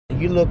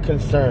you look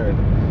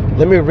concerned.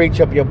 Let me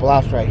reach up your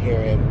blouse right here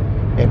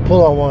and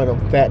pull on one of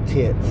them fat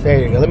tits.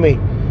 There you go. Let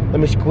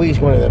me squeeze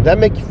one of them. Does that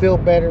make you feel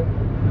better?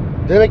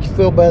 Does that make you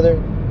feel better?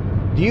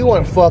 Do you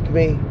want to fuck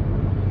me?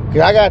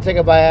 Because I got to take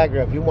a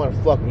Viagra if you want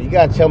to fuck me. You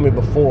got to tell me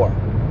before.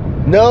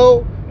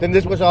 No? Then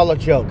this was all a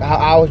joke.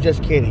 I was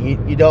just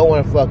kidding. You don't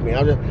want to fuck me.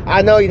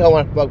 I know you don't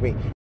want to fuck me.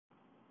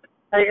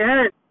 Hey,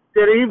 Ed,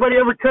 did anybody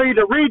ever tell you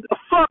to read the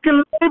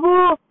fucking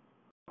label?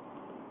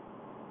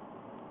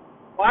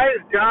 Why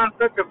is John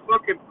such a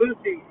fucking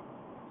pussy?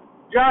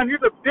 John, you're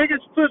the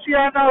biggest pussy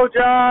I know,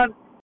 John.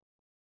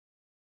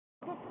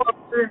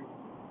 Fucker.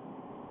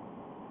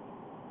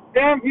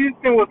 Sam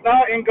Houston was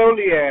not in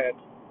Goliad.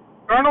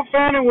 Colonel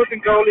Fannin was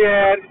in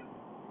Goliad.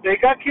 They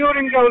got killed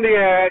in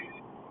Goliad.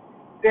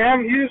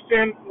 Sam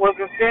Houston was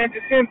in San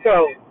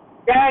Jacinto.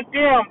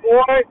 Goddamn,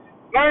 boy.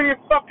 Learn your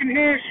fucking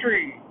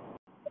history.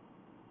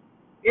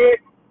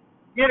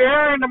 Get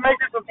Aaron to make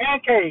her some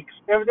pancakes.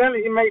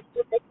 Evidently, he made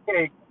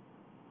pancakes.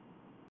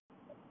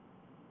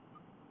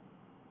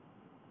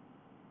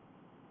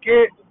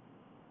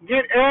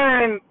 Get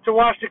Aaron to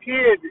watch the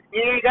kids. He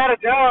ain't got a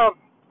job.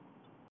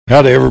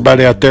 Howdy,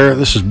 everybody out there.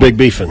 This is Big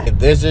Beefin'.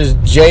 This is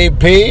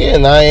JP,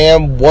 and I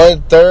am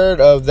 1/3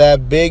 of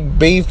that Big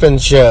Beefin'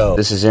 show.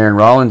 This is Aaron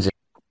Rollins.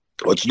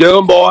 What you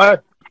doing, boy?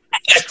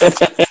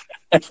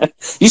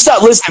 You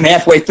stopped listening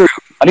halfway through.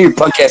 I knew your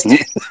podcast.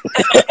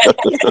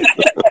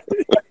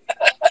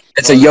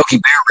 It's a Yogi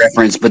Bear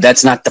reference, but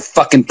that's not the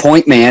fucking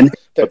point, man.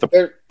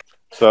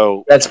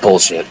 So that's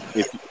bullshit.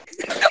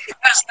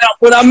 That's not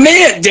what I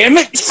meant, damn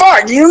it.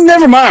 Fuck, you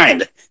never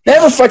mind.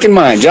 Never fucking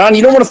mind, John.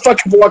 You don't want to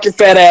fucking walk your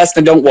fat ass,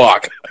 then don't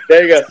walk.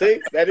 There you go. See?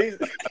 That easy.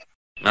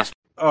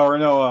 Oh,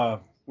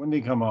 Reno, when did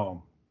he come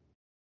home?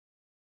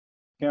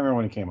 Can't remember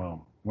when he came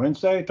home.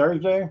 Wednesday?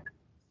 Thursday?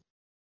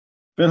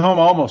 Been home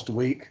almost a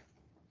week.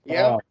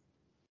 Yeah.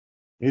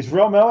 He's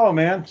real mellow,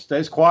 man.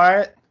 Stays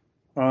quiet.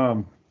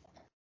 All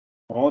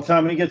the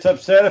time he gets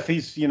upset if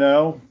he's,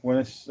 when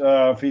it's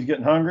if he's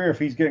getting hungry or if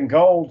he's getting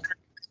cold.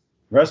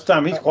 The rest of the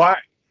time he's quiet.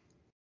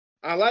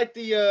 I like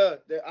the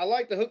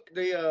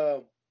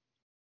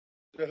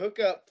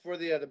hookup for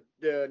the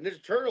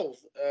Ninja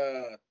Turtles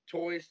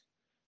toys.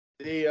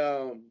 The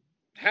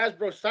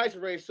Hasbro sites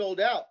already sold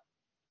out.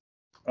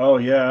 Oh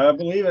yeah, I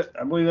believe it.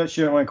 I believe that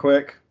shit went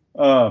quick.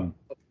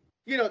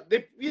 You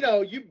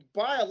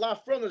buy a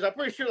lot from those. I'm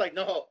pretty sure,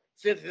 no,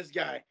 send to this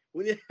guy.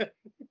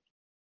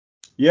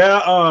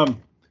 Yeah.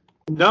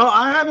 No,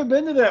 I haven't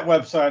been to that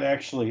website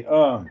actually.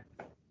 The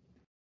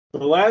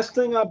last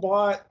thing I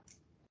bought.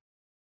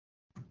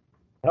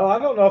 Oh, I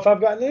don't know if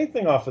I've gotten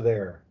anything off of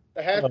there.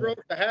 The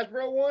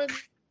Hasbro one.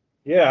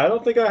 Yeah, I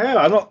don't think I have.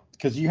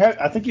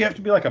 I think you have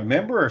to be like a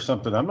member or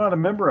something. I'm not a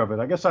member of it.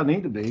 I guess I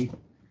need to be.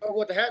 Oh,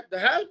 what the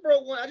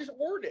Hasbro one? I just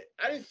ordered it.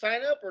 I didn't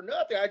sign up or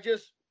nothing. I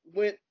just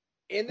went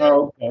in there,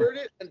 ordered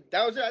it, and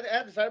that was it. I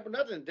had to sign up for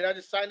nothing. Then I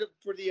just signed up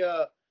for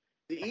the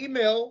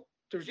email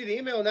to receive the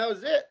email, and that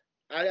was it.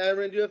 I didn't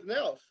really do nothing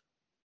else.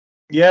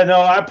 Yeah,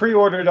 no, I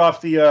pre-ordered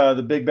off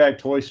the Big Bag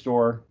Toy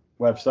Store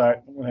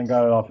website and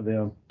got it off of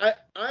them. I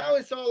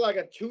always saw like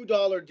a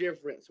 $2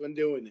 difference when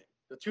doing it.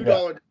 The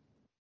 $2.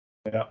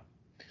 Yeah.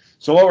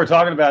 So what we're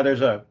talking about,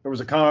 there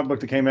was a comic book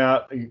that came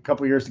out a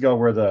couple of years ago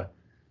where the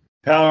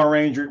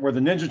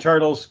Ninja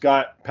Turtles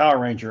got Power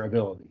Ranger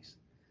abilities,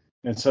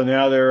 and so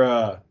now they're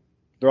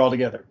all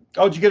together.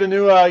 Oh, did you get a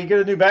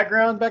new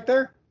background back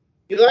there?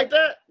 You like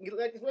that? You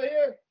like this right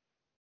here?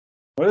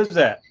 What is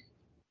that?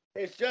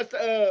 It's just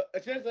a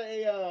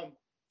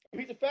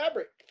piece of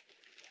fabric,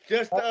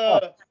 just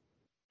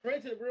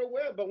printed real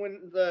well. But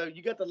when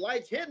you got the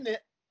lights hitting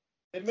it,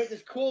 it makes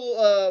this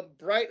cool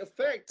bright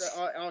effect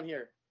on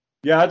here.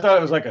 Yeah, I thought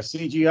it was like a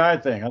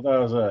CGI thing. I thought it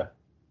was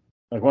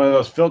like one of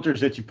those filters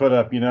that you put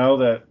up.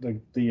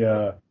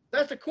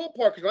 That's the cool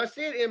part, because when I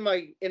see it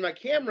in my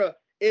camera,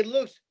 it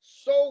looks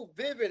so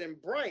vivid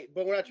and bright.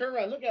 But when I turn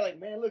around and look at it,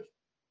 man, it looks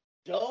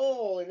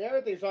dull and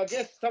everything. So I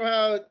guess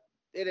somehow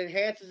it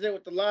enhances it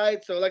with the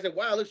light. So like I said,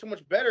 wow, it looks so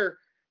much better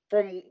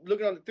from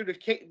looking through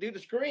the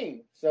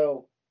screen.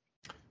 So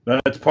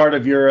that's part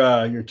of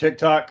your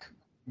TikTok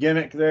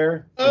gimmick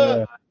there.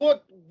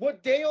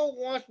 What Dale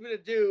wants me to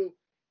do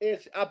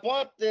is, I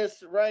bought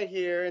this right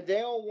here, and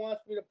Dale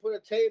wants me to put a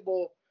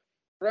table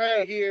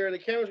right here, and the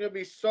camera's gonna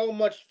be so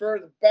much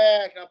further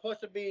back. And I'm supposed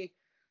to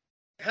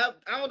I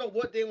don't know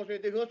what Dale wants me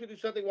to do. He wants me to do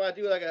something where I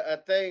do like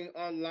a thing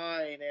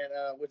online and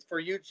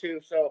for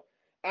YouTube. So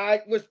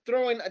I was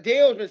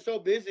Dale's been so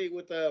busy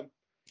with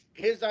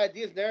his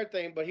ideas and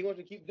everything, but he wants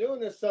to keep doing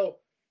this. So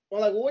I'm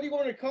like, well, what do you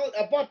want me to call it?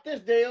 I bought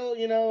this, Dale.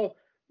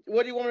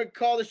 What do you want me to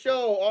call the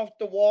show? Off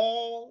the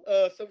wall?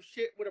 Some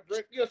shit with a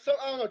brick? I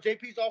don't know.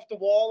 JP's off the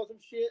wall or some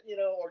shit,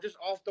 or just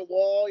off the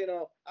wall,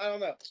 I don't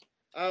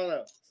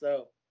know.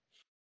 So,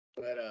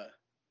 but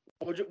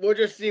we'll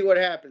just see what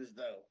happens,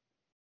 though.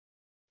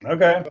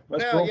 Okay.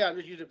 That's now, cool. yeah, I'm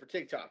just using it for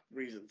TikTok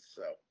reasons.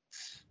 So,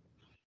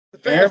 the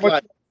fans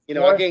like,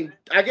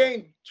 I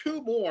gained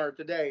 2 more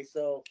today,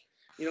 so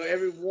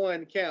every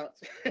one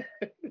counts.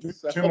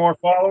 So, 2 more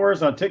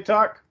followers on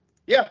TikTok?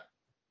 Yeah.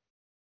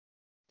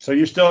 So are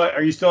you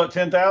still at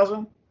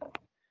 10,000?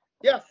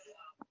 Yeah.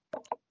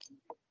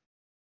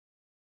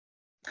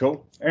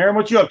 Cool. Aaron,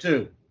 what you up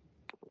to?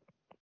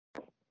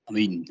 I'm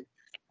eating.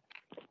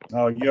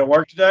 Oh, you at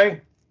work today?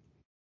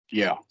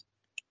 Yeah,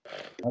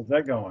 How's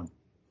that going?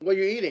 What are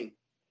you eating?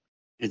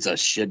 it's a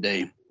shit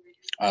day.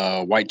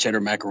 White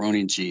cheddar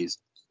macaroni and cheese,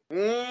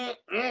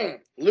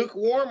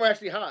 Lukewarm or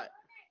actually hot?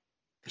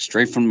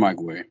 straight from the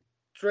microwave.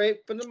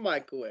 Straight from the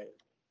microwave.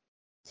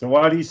 So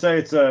why do you say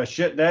it's a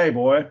shit day,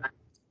 boy?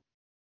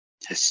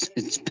 It's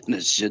been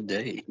a shit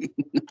day.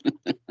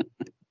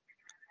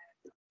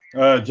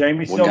 Jamie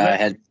One still guy there?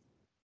 had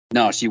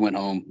no, she went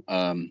home.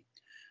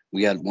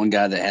 We had one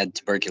guy that had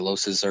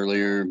tuberculosis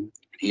earlier.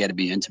 He had to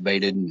be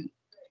intubated, and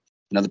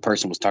another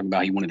person was talking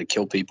about he wanted to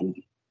kill people.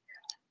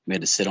 We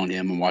had to sit on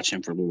him and watch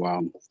him for a little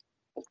while.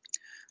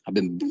 I've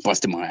been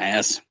busting my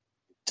ass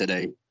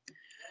today.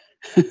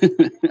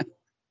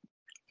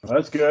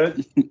 That's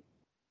good.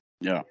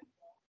 Yeah.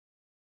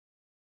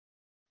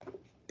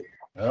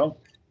 Well,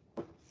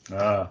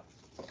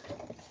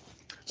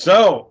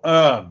 so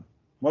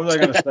what was I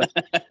going to say?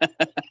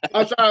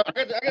 I'm sorry.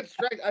 I got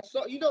distracted. I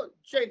saw.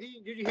 Shay,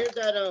 did you hear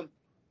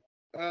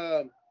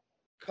that?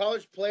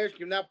 College players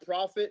can now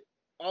profit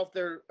off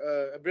their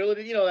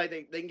ability. Like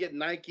they can get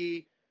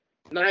Nike,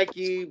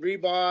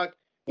 Reebok.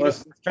 Well,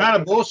 it's kind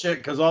of bullshit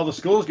because all the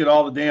schools get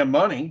all the damn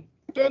money.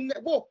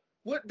 Well,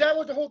 that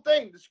was the whole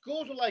thing. The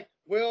schools were like,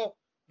 "Well,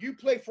 you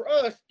play for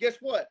us. Guess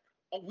what?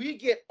 We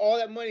get all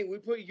that money. We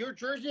put your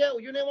jersey out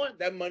with your name on it.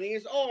 That money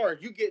is ours.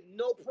 You get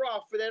no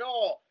profit at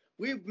all.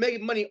 We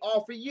make money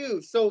off of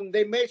you." So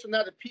they made so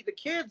now the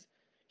kids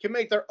can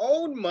make their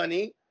own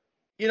money.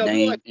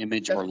 Name, like,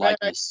 image, or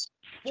likeness.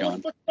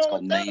 John, what's it's wrong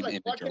called with that? name,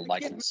 Like, why image, or can't the kids make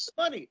likeness.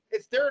 the money?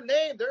 It's their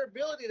name, their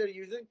ability they're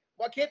using.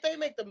 Why can't they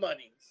make the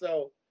money?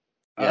 So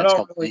Yeah, it's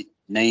called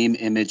name,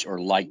 image,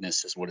 or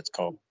likeness is what it's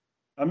called.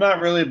 I'm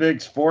not really a big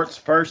sports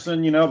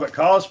person, but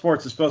college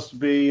sports is supposed to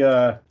be.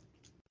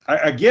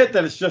 I get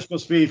that it's just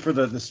supposed to be for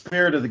the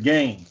spirit of the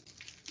game,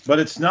 but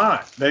it's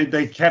not.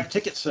 They have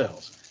ticket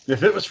sales.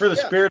 If it was for the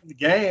spirit of the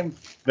game,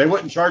 they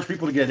wouldn't charge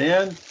people to get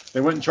in.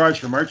 They wouldn't charge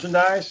for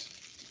merchandise,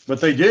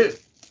 but they do.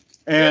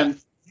 And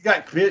you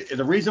got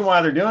the reason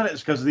why they're doing it is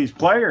because of these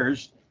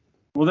players.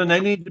 Well, then they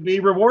need to be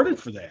rewarded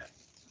for that.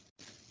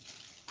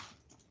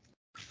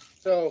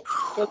 So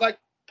like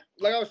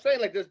I was saying,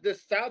 like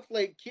this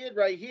Southlake kid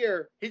right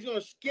here, he's going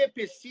to skip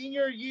his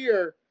senior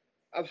year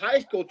of high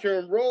school to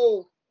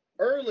enroll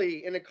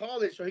early in the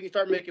college so he can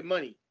start making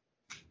money.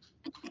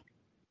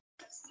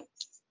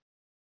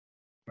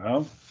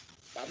 Well,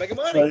 start making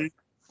money.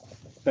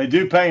 They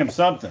do pay him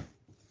something.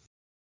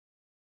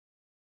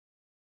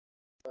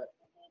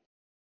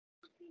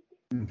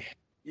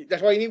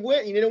 That's why you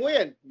need to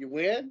win. You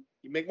win,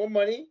 you make more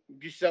money,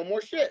 you sell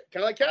more shit.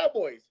 Kind of like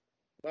Cowboys.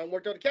 When I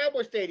worked at the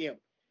Cowboy Stadium,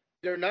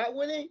 they're not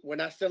winning, we're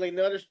not selling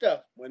the other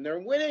stuff. When they're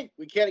winning,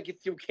 we can't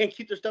keep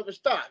their stuff in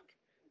stock.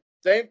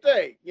 Same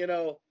thing, you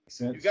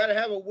got to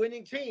have a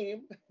winning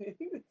team.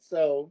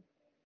 So,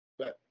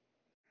 but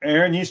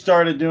Aaron, you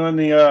started doing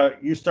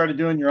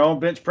your own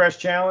bench press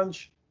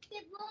challenge.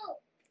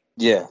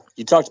 Yeah,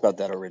 you talked about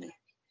that already.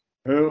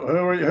 Who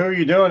are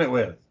you doing it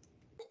with?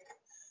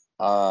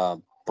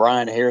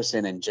 Brian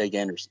Harrison and Jake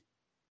Anderson.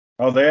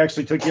 Oh, they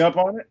actually took you up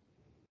on it?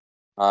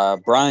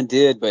 Brian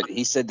did, but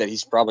he said that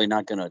he's probably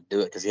not going to do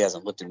it because he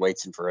hasn't lifted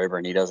weights in forever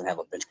and he doesn't have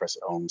a bench press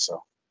at home.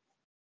 So.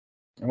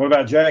 And what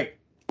about Jake?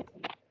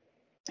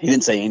 He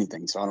didn't say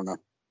anything, so I don't know.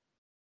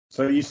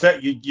 So you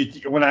said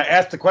you when I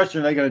asked the question,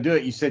 are they going to do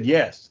it? You said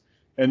yes,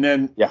 and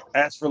then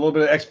asked for a little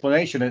bit of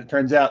explanation, and it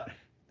turns out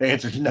the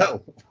answer is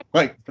no.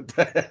 Like, what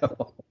the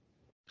hell?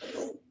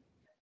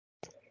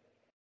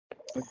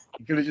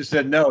 You could have just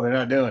said no. They're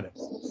not doing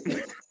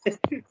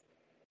it.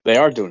 They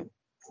are doing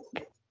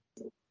it.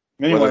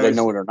 Anyways, whether they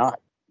know it or not.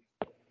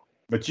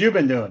 But you've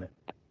been doing it.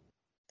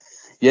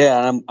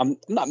 Yeah, and I'm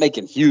not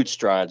making huge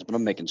strides, but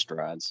I'm making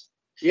strides.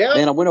 Yeah.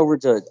 Man, I went over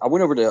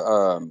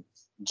to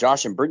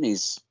Josh and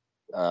Brittany's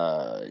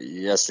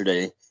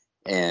yesterday,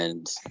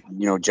 and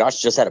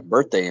Josh just had a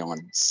birthday on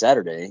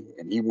Saturday,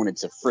 and he wanted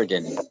to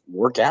friggin'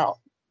 work out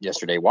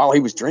yesterday while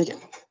he was drinking.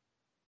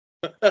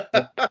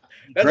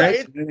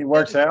 Drinks, and then he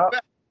works out.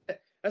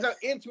 That's how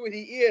into it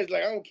he is.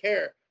 Like, I don't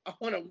care. I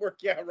want to work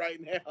out right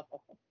now.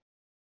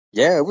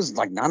 Yeah, it was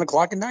like 9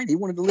 o'clock at night. He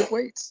wanted to lift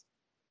weights.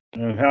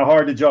 And how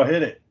hard did y'all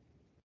hit it?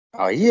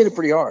 Oh, he hit it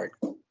pretty hard.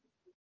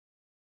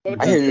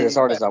 I hit it as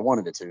hard as I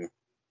wanted it to.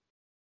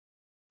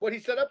 What he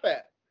set up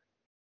at?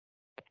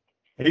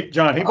 He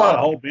bought a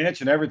whole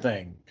bench and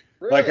everything.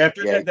 Really? Like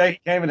after that day, he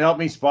came and helped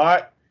me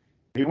spot.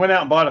 He went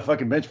out and bought a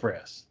fucking bench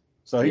press.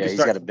 So he's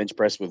got a bench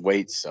press with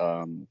weights.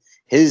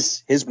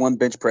 His one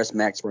bench press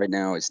max right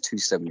now is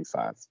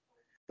 275. So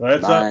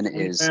that's Mine up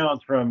 20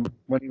 pounds from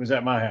when he was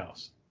at my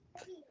house.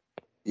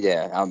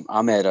 Yeah,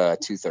 I'm at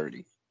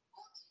 230.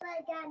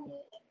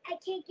 I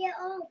can't get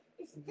off.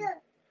 It's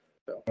stuck.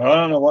 I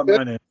don't know what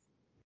mine is.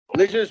 At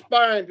least you're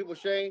inspiring people,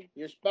 Shane.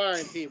 You're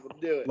inspiring people to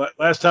do it.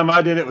 Last time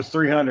I did it was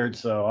 300,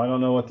 so I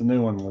don't know what the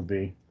new one would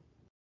be.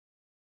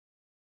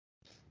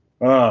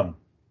 Now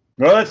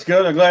Well, that's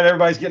good. I'm glad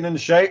everybody's getting into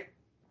shape.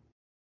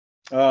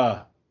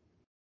 Yeah,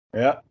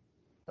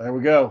 there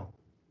we go.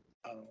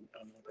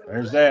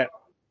 There's that.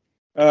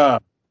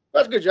 That's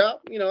a good job.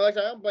 You know, like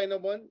I don't blame no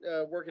one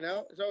working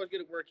out. It's always good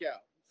to work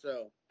out.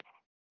 So.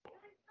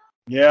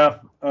 Yeah.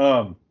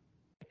 No,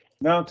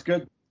 it's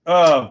good.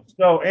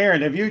 So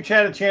Aaron, have you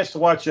had a chance to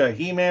watch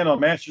He-Man on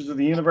Masters of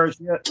the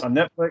Universe yet on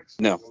Netflix?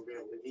 No.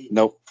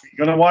 Nope.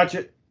 You gonna watch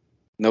it?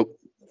 Nope.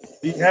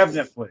 Do you have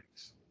Netflix?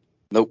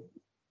 Nope.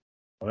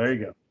 Well, there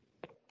you go.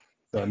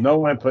 So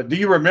no input. Do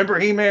you remember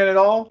He-Man at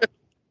all?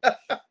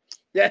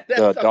 Yeah,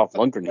 The Dolph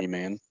Lundgren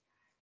He-Man.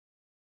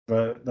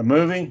 The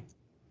movie?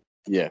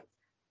 Yeah.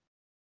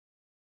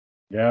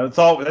 Yeah,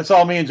 that's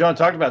all me and John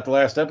talked about the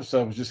last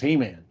episode was just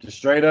He-Man. Just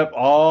straight up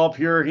all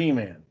pure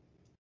He-Man.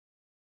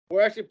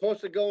 We're actually supposed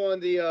to go on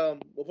the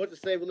we're supposed to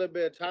save a little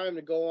bit of time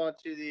to go on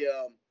to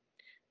the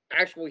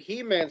actual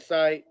He-Man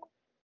site.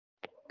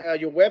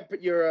 We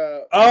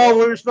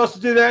were supposed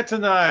to do that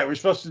tonight. We're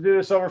supposed to do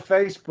this over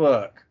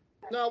Facebook.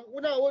 No,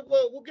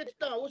 we'll get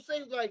done. We'll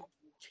save like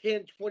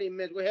 10, 20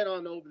 minutes. We'll head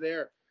on over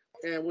there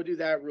and we'll do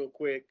that real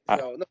quick.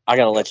 So I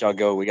gotta let y'all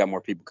go. We got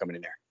more people coming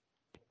in there.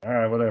 All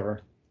right,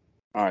 whatever.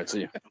 All right,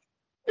 see you.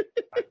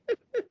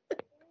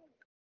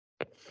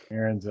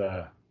 Aaron's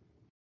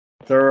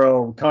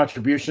thorough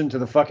contribution to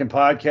the fucking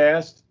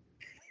podcast.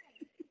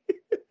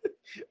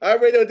 I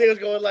already know things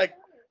going like,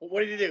 what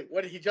did he do?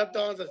 What did he jumped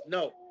on? Says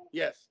no,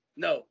 yes,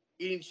 no,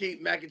 eating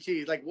cheap mac and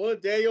cheese. Like, well,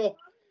 Daniel,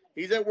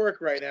 he's at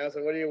work right now,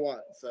 so what do you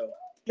want? So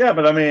yeah,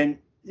 but I mean,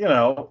 you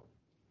know,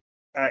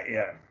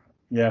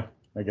 yeah,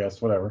 I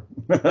guess whatever.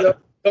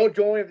 Don't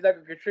join if that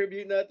can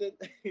contribute nothing.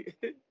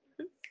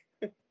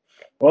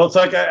 Well, it's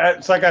like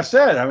I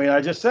said. I mean, I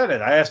just said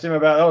it. I asked him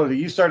about,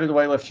 you started the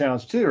Weightlift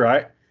Challenge too,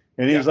 right?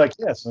 And he was like,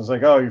 yes. I was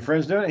like, oh, your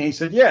friend's doing it? And he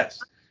said, yes.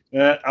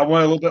 And I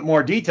want a little bit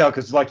more detail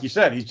because, like you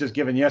said, he's just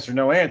giving yes or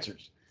no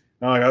answers.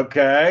 And I'm like,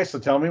 okay, so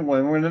tell me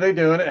when are they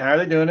doing it? How are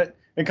they doing it?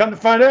 And come to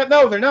find out,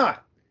 no, they're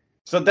not.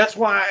 So that's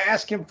why I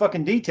ask him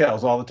fucking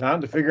details all the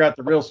time to figure out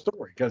the real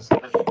story. Because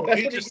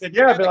he just said,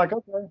 yeah, I'd be like,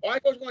 okay. I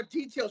always want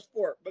details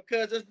for it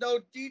because there's no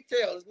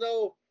details.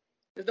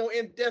 There's no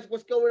in-depth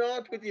what's going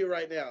on with you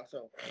right now.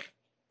 So.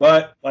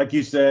 But like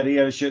you said, he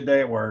had a shit day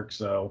at work,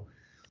 so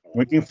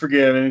we can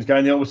forgive him. He's got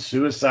to deal with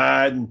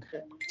suicide and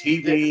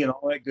TV and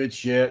all that good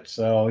shit.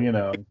 So, you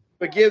know.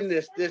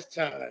 Forgiveness this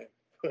time.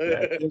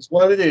 It's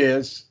what it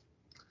is.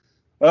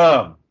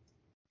 John,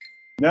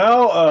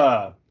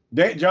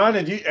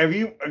 have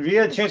you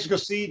had a chance to go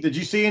see? Did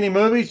you see any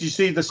movies? Did you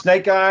see the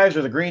Snake Eyes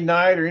or the Green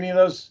Knight or any of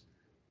those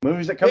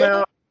movies that come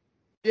out?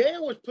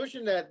 Dan was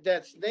pushing that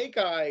Snake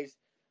Eyes.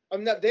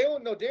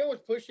 Dan was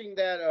pushing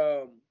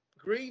that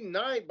Green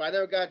Knight, but I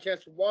never got a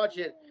chance to watch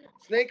it.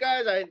 Snake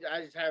Eyes, I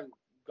just haven't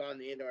gone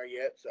in there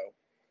yet. So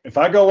if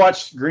I go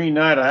watch Green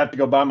Knight, I have to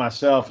go by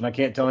myself, and I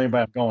can't tell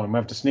anybody I'm going. I'm gonna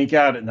have to sneak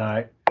out at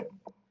night,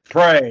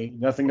 pray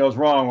nothing goes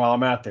wrong while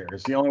I'm out there.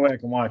 It's the only way I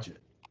can watch it.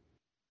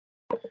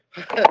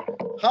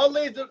 How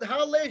late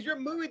is your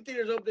movie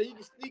theaters open that you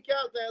can sneak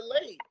out that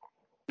late?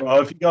 Well,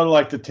 if you go to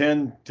like the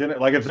 10,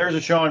 like if there's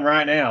a showing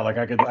right now, like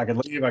I could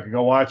leave, I could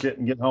go watch it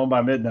and get home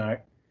by midnight.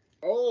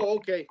 Oh,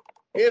 okay.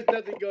 If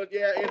nothing goes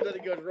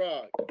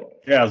wrong.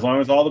 Yeah, as long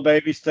as all the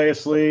babies stay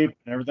asleep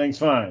and everything's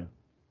fine.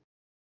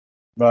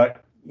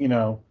 But, you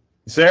know,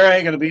 Sarah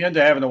ain't going to be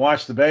into having to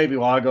watch the baby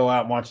while I go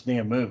out and watch the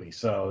damn movie.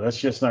 So that's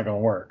just not going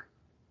to work.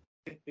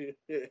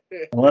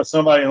 Unless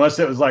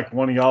it was like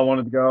one of y'all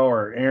wanted to go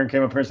or Aaron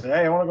came up here and said,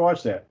 hey, I want to go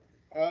watch that.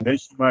 Then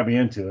she might be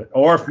into it.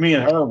 Or if me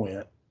and her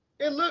went.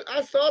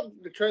 I saw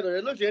the trailer.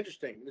 It looks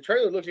interesting. The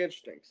trailer looks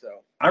interesting.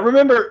 So I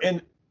remember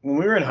when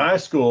we were in high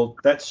school,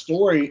 that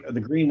story of the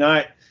Green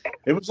Knight,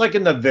 it was like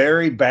in the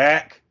very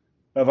back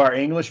of our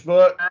English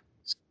book,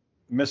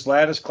 Miss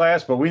Lattice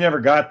class, but we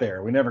never got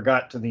there. We never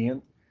got to the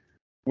end.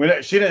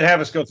 She didn't have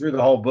us go through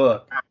the whole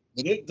book.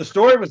 But the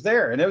story was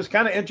there, and it was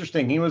kind of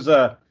interesting.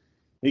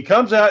 He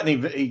comes out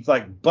and he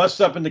like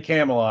busts up into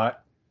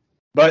Camelot,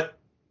 but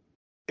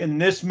in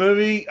this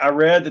movie, I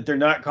read that they're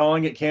not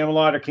calling it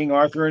Camelot or King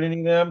Arthur in any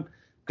of them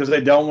because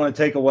they don't want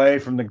to take away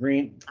from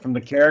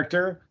the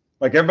character.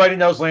 Like everybody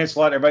knows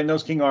Lancelot, everybody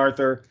knows King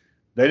Arthur.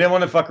 They didn't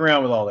want to fuck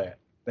around with all that.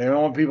 They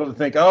don't want people to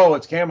think, oh,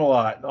 it's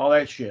Camelot and all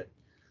that shit.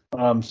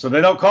 So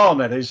they don't call him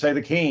that. They just say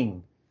the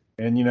king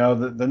and, you know,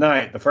 the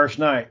knight, the first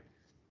knight.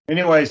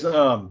 Anyways,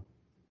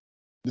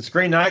 this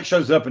Green Knight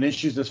shows up and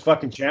issues this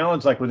fucking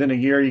challenge. Like within a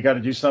year, you got to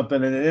do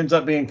something. And it ends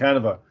up being kind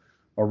of a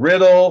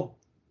riddle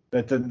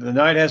that the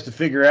knight has to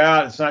figure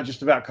out. It's not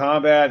just about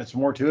combat. It's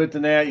more to it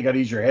than that. You got to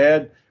use your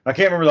head. I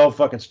can't remember the whole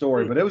fucking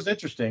story, but it was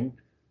interesting.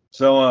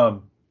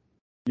 So,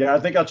 yeah, I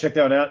think I'll check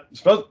that one out.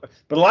 But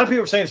a lot of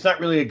people are saying it's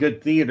not really a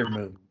good theater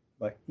movie.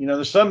 Like, you know,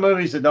 there's some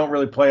movies that don't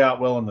really play out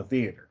well in the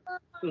theater.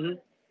 Mm-hmm.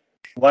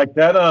 Like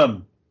that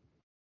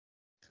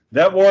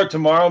War of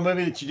Tomorrow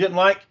movie that you didn't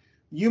like.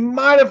 You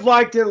might have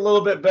liked it a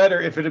little bit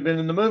better if it had been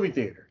in the movie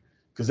theater.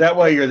 Because that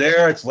way you're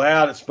there, it's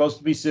loud, it's supposed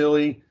to be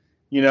silly.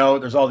 You know,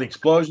 there's all the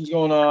explosions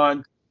going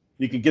on.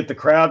 You can get the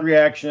crowd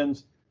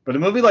reactions. But a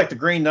movie like The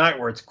Green Knight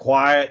where it's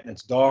quiet and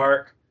it's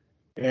dark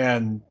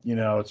and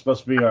it's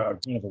supposed to be a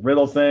kind of a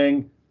riddle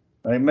thing.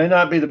 It may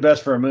not be the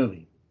best for a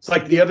movie. It's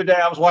like the other day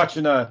I was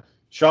watching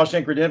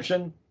Shawshank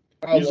Redemption.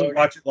 Oh, Usually Lord.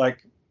 watch it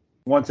like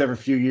once every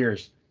few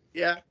years.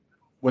 Yeah.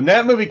 When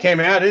that movie came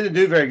out, it didn't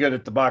do very good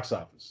at the box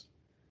office.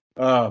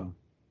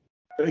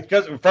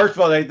 Because first of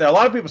all, a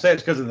lot of people say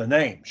it's because of the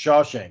name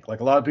Shawshank. Like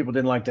a lot of people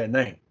didn't like that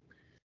name.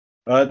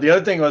 The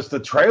other thing was the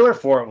trailer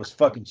for it was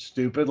fucking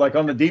stupid. Like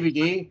on the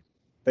DVD,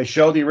 they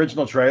showed the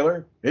original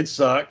trailer. It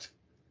sucked.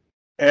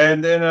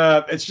 And then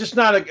it's just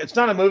not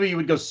a movie you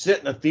would go sit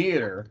in a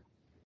theater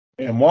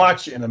and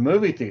watch in a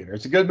movie theater.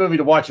 It's a good movie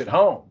to watch at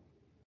home,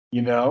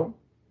 So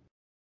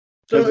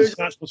because it's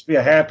not supposed to be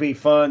a happy,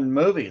 fun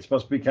movie. It's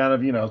supposed to be kind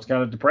of, it's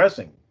kind of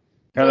depressing.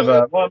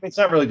 It's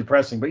not really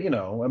depressing, but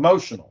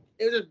emotional.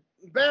 It was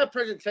a bad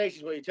presentation,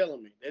 is what you're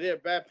telling me. They did a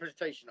bad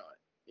presentation on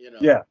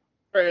it. Yeah.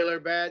 Trailer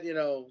bad, is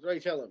what you're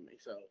telling me.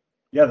 So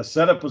yeah, the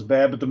setup was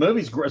bad, but the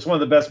movie's it's one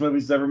of the best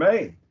movies ever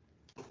made.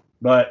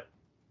 But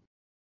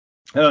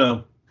I don't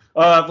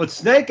know. With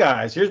Snake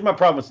Eyes, here's my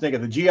problem with Snake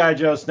Eyes, the G.I.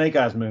 Joe Snake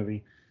Eyes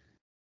movie.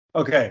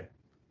 Okay.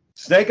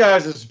 Snake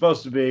Eyes is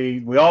supposed to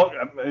be,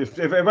 if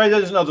everybody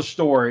doesn't know the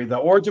story, the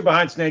origin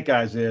behind Snake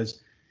Eyes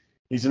is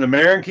he's an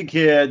American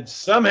kid.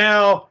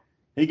 Somehow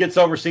he gets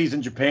overseas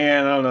in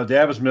Japan. I don't know,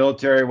 dad was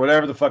military,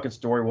 whatever the fucking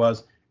story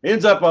was.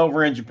 Ends up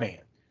over in Japan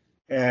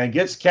and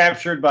gets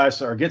captured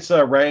gets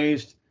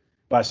raised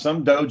by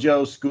some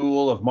dojo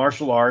school of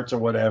martial arts or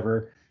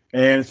whatever.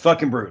 And it's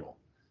fucking brutal.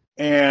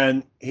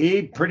 And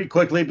he pretty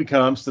quickly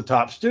becomes the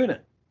top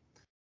student.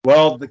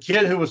 Well, the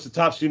kid who was the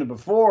top student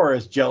before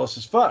is jealous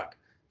as fuck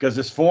because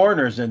this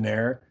foreigner's in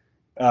there,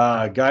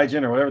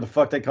 Gaijin or whatever the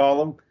fuck they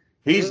call him.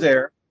 He's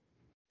there,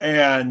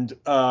 and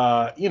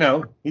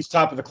he's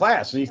top of the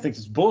class, and he thinks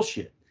it's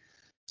bullshit.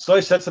 So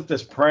he sets up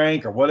this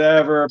prank or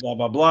whatever, blah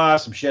blah blah.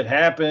 Some shit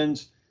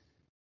happens.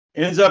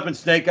 Ends up in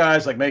Snake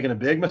Eyes like making a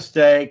big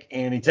mistake,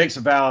 and he takes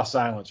a vow of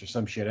silence or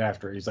some shit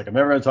after. He's like, I'm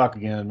never going to talk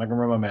again. I'm not going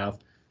to run my mouth.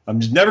 I'm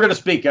just never going to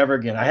speak ever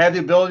again. I have the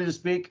ability to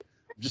speak.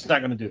 I'm just not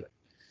going to do it.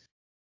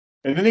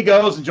 And then he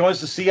goes and joins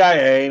the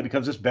CIA,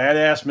 becomes this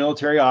badass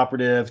military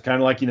operative, kind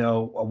of like,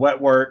 a wet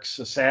works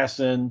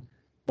assassin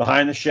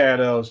behind the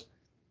shadows.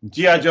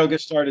 G.I. Joe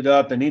gets started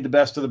up. They need the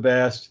best of the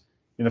best.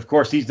 And, of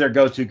course, he's their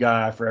go-to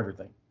guy for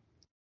everything.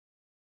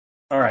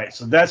 All right,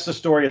 so that's the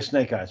story of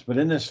Snake Eyes. But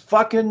in this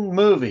fucking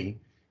movie,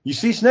 you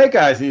see Snake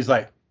Eyes, and he's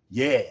like,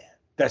 yeah,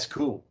 that's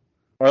cool.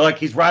 Or like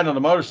he's riding on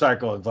a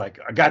motorcycle and like,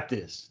 I got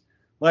this.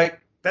 Like,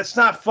 that's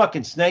not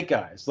fucking Snake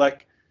Eyes.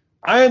 Like,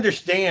 I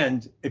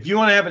understand if you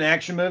want to have an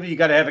action movie, you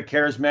got to have a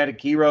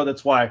charismatic hero.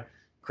 That's why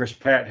Chris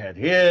Pratt had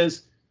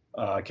his.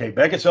 Kate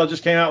Beckinsale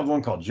just came out with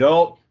one called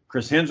Jolt.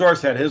 Chris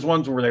Hemsworth had his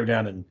ones where they were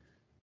down in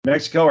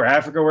Mexico or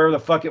Africa, wherever the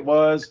fuck it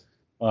was.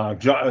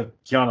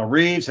 Keanu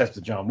Reeves has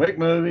the John Wick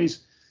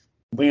movies.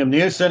 Liam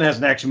Neeson has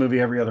an action movie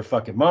every other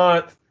fucking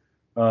month.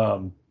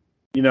 Tom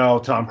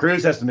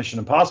Cruise has the Mission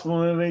Impossible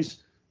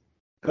movies.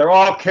 They're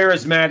all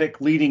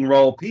charismatic leading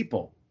role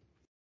people.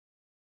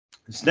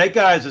 Snake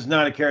Eyes is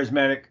not a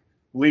charismatic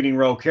leading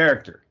role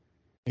character.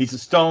 He's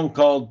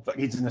a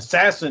he's an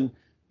assassin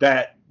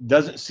that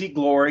doesn't seek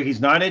glory.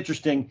 He's not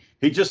interesting.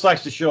 He just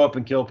likes to show up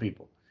and kill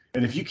people.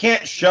 And if you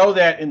can't show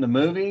that in the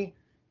movie,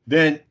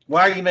 then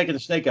why are you making a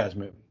Snake Eyes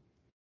movie?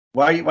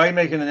 Why are you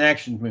making an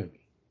action movie?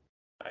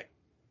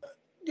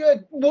 Yeah,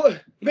 well,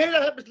 maybe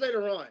that happens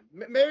later on.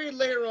 Maybe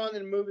later on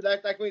in the movie,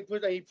 like when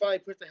he finally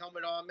puts the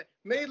helmet on.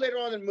 Maybe later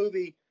on in the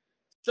movie,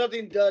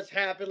 something does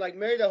happen. Like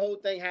maybe the whole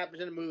thing happens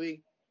in the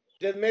movie.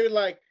 Then maybe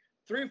like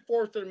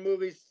 3/4 of the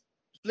movie,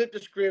 flip the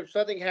script,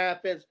 something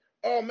happens.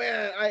 Oh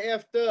man, I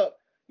effed up,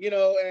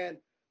 and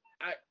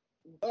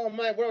oh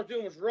man, what I was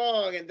doing was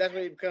wrong, and that's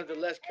when he becomes a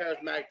less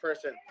charismatic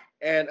person.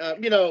 And I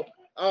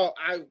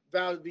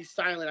vow to be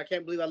silent. I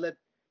can't believe I let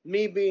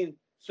me being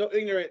so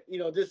ignorant,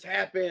 this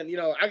happened.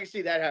 I can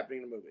see that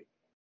happening in the movie.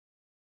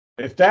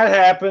 If that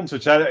happens,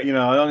 which I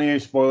don't need any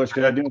spoilers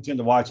because I do intend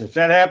to watch it. If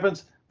that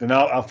happens, then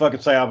I'll fucking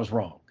say I was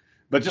wrong.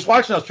 But just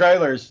watching those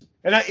trailers,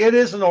 and it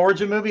is an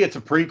origin movie. It's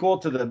a prequel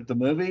to the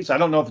movies. I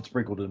don't know if it's a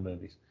prequel to the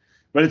movies,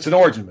 but it's an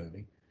origin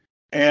movie.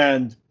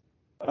 And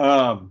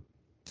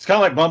it's kind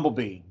of like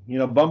Bumblebee.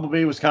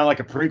 Bumblebee was kind of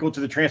like a prequel to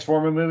the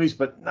Transformer movies,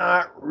 but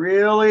not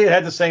really. It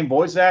had the same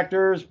voice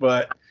actors,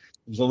 but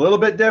it was a little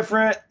bit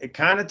different. It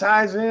kind of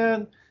ties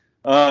in.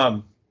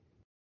 Yeah,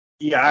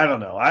 I don't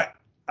know.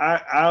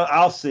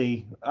 I'll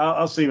see.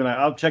 I'll see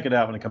I'll check it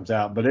out when it comes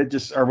out. But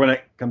or when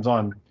it comes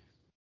on,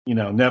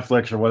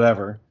 Netflix or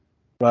whatever.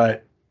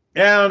 But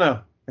yeah, I don't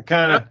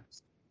know.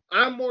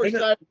 I'm more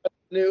excited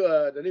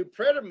about the new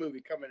Predator movie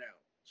coming out.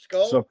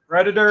 Skull. So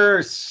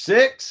Predator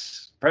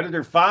 6,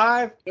 Predator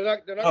 5. They're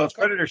not it's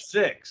Predator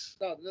 6.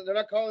 No, they're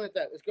not calling it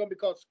that. It's going to be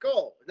called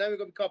Skull. It's not even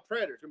going to be called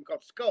Predator. It's going to be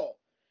called Skull.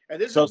 And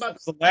this is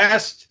about the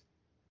last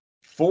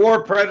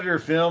 4 Predator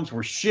films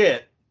were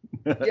shit.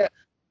 Yeah.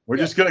 We're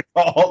just going to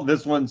call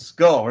this one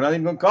Skull. We're not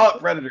even going to call it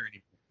Predator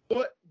anymore.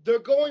 But they're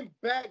going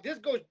back. This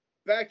goes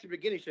back to the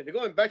beginning. They're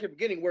going back to the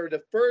beginning where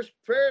the first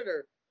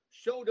Predator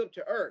showed up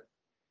to Earth.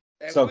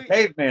 And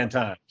caveman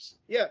times.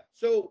 Yeah.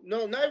 So,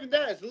 no, not even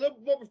that. It's a little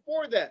more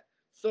before that.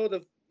 So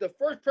the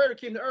first Predator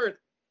came to Earth.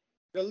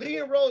 The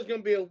leading role is going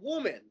to be a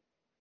woman,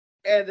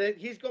 and then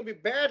he's going to be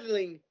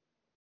battling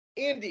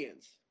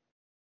Indians.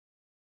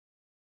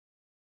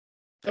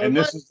 So And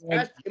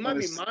it might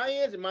be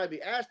Mayans, it might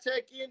be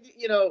Aztec Indian.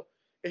 You know,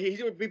 he's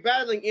going to be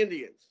battling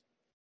Indians.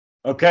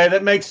 Okay,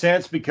 that makes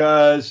sense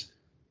because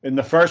in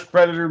the first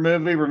Predator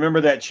movie,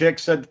 remember that chick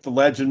said that the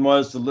legend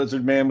was the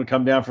lizard man would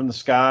come down from the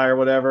sky or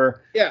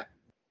whatever. Yeah.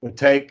 Would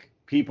take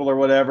people or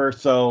whatever.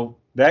 So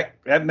that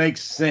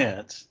makes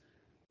sense.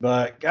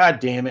 But god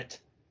damn it.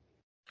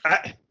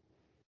 I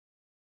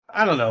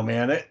don't know,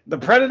 man.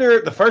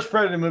 The first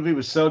Predator movie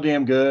was so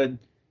damn good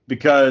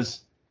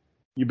because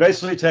you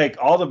basically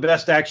take all the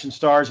best action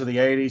stars of the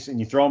 80s and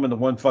you throw them into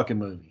one fucking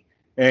movie.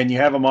 And you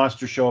have a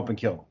monster show up and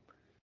kill them.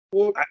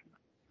 Well,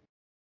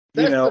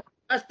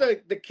 that's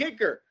the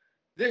kicker.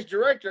 This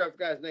director, I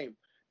forgot his name.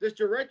 This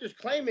director's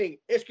claiming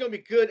it's going to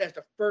be good as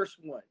the first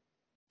one.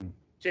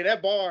 Say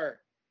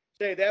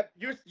that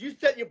you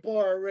set your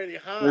bar already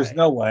high. There's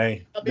no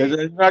way. I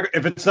mean,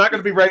 if it's not going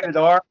to be rated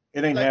R,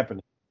 it ain't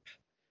happening.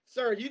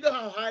 Sir, you know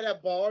how high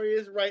that bar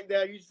is right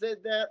now. You said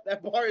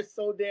that bar is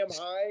so damn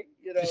high.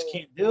 You know, just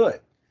can't do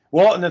it.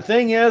 Well, and the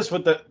thing is,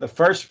 with the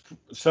first,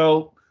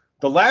 so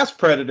the last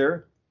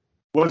Predator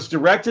was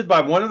directed by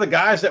one of the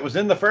guys that was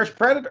in the first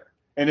Predator.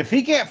 And if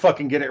he can't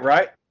fucking get it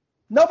right,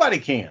 nobody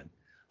can.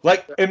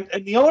 Like, and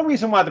the only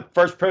reason why the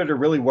first Predator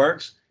really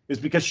works is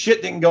because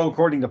shit didn't go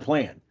according to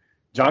plan.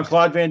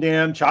 Jean-Claude Van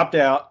Damme chopped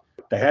out.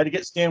 They had to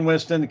get Stan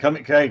Winston to come.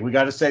 Okay, we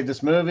got to save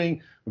this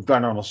movie. We've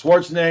got Arnold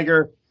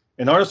Schwarzenegger.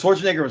 And Arnold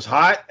Schwarzenegger was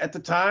hot at the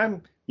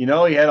time. You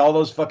know, he had all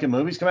those fucking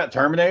movies come out.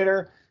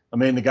 Terminator. I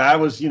mean, the guy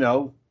was, you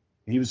know,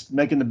 he was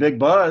making the big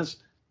buzz.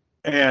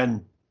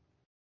 And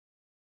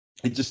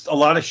it just, a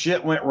lot of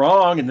shit went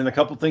wrong. And then a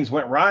couple things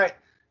went right.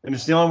 And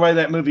it's the only way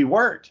that movie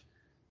worked.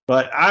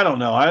 But I don't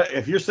know.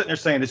 If you're sitting there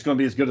saying it's going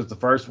to be as good as the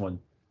first one,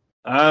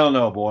 I don't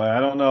know, boy. I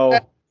don't know.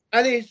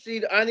 I need to see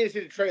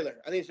the trailer.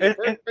 I need to see the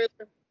first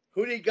trailer.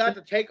 Who do you got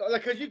to take?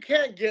 Because you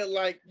can't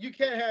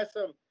have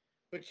some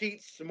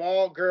petite,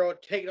 small girl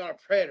taking on a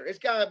Predator. It's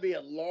got to be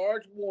a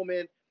large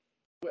woman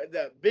with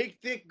a big,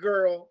 thick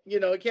girl.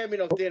 You know, it can't be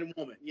no thin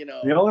woman, you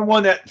know. The only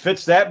one that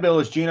fits that bill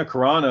is Gina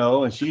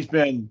Carano, and she's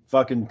been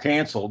fucking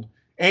canceled.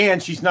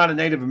 And she's not a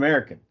Native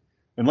American.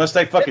 Unless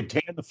they fucking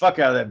tan the fuck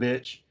out of that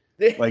bitch.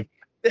 I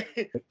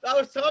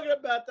was talking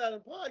about that on the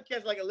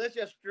podcast. Like, unless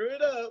you screw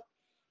it up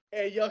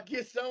and y'all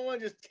get someone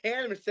just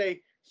tan them and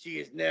say, she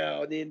is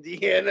now an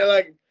Indian. They're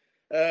like,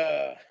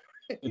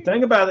 The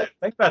thing about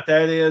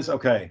that is,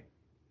 okay,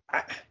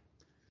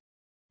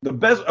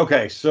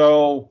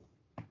 so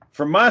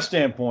from my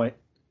standpoint,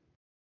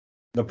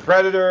 the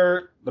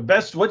Predator,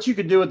 what you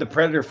could do with the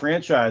Predator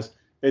franchise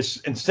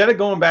is instead of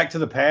going back to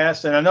the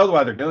past, and I know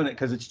why they're doing it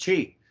because it's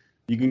cheap.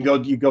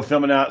 You go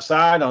filming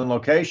outside on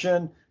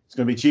location. It's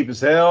going to be cheap as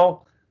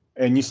hell,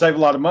 and you save a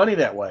lot of money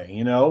that way,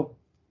 you know.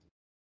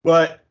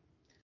 But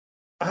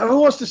who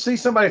wants to see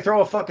somebody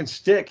throw a fucking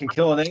stick and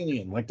kill an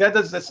alien? Like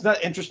that's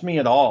not interest me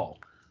at all.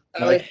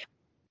 Like,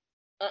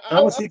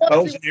 I want to see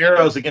bows and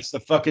arrows against the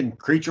fucking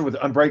creature with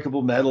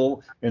unbreakable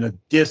metal and a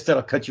disc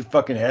that'll cut your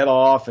fucking head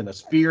off and a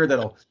spear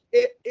that'll.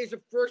 Is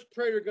the first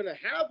Predator going to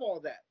have all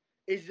that?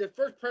 Is the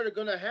first Predator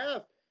going to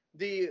have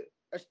the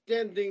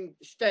extending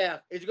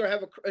staff? Is it going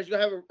to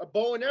have a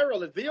bow and arrow?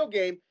 The video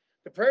game,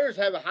 the Predators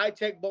have a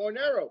high-tech bow and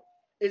arrow.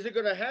 Is it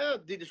going to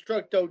have the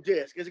Destructo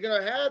disc? Is it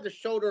going to have the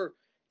shoulder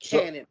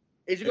cannon?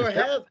 Is it going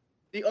to have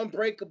the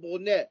unbreakable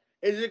net?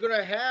 Is it going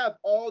to have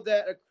all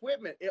that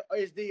equipment?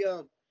 Is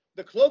the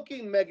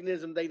cloaking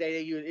mechanism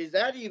they use, is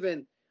that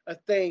even a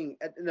thing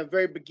in the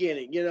very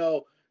beginning? You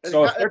know,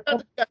 so that's what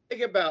you got to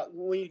think about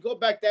when you go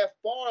back that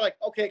far. Like,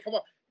 okay, come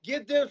on,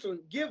 give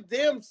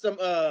them some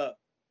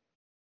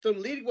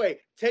leadway.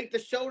 Take the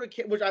shoulder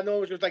cannon, which I know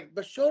was just like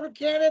the shoulder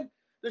cannon.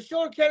 The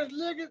shoulder cannon's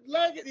leg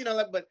it, you know,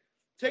 like, but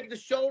take the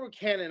shoulder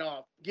cannon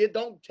off.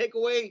 Don't take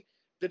away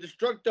the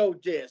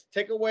Destructo disc.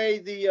 Take away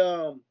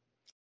the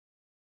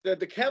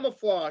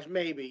camouflage,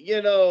 maybe,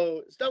 you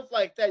know, stuff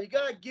like that. You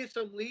gotta give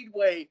some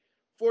leadway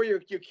for your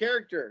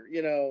character,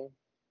 you know.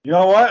 You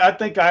know what? I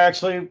think I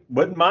actually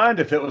wouldn't mind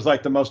if it was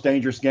like the Most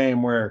Dangerous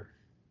Game where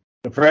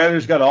the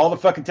Predator's got all the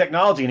fucking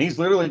technology and he's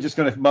literally just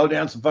going to mow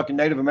down some fucking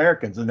Native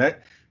Americans and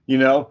that, you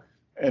know,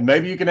 and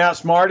maybe you can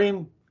outsmart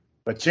him,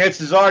 but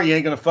chances are you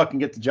ain't going to fucking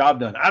get the job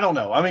done. I don't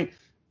know. I mean,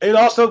 it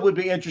also would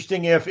be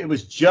interesting if it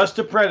was just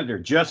a Predator,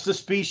 just a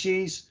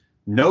species,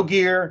 no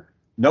gear,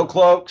 no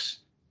cloaks.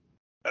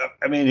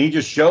 I mean, he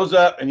just shows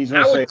up and he's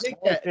going to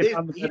say,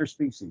 I'm the better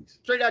species.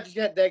 Straight out, just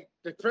had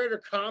the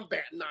Predator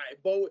combat knife,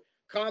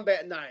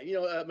 you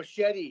know,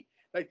 machete.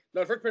 Like,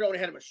 no, the first Predator only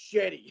had a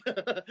machete.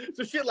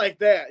 So shit like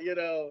that, you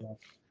know.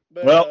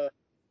 But, well,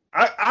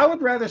 I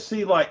would rather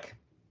see, like,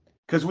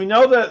 because we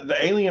know that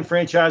the Alien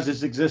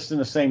franchises exist in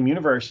the same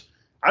universe.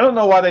 I don't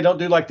know why they don't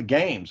do, like, the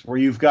games where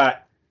you've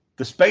got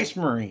the Space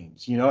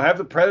Marines, you know, have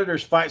the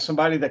Predators fight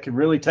somebody that can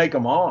really take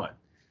them on,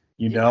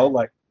 you know,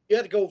 like. You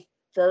have to go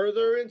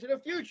further into the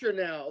future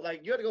now.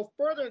 Like, you have to go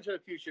further into the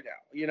future now,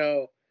 you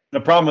know. The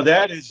problem with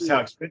that is how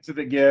expensive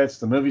it gets.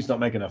 The movies don't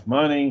make enough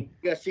money.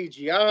 You got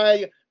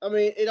CGI. I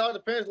mean, it all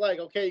depends. Like,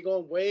 okay, you're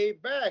going way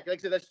back. Like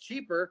I said, that's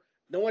cheaper.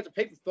 No one has to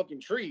pay for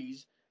fucking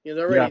trees. You know,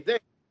 they're already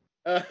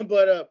there.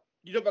 But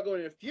you know about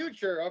going in the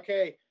future.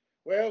 Okay,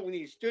 well, we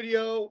need a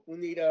studio. We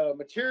need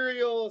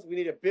materials. We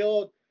need to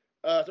build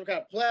some kind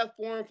of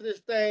platform for these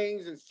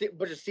things and a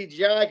bunch of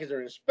CGI because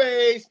they're in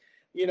space.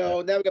 You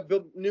know, now we got to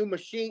build new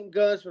machine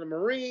guns for the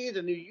Marines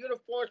and new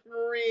uniforms for the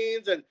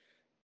Marines, and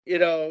you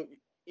know.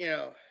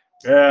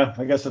 Yeah,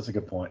 I guess that's a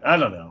good point. I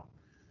don't know.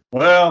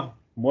 Well,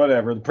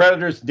 whatever. The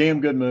Predators, damn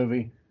good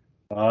movie.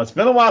 It's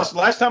been a while.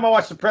 Last time I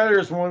watched The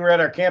Predators when we were at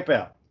our camp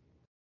out.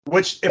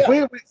 Which, if we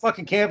had been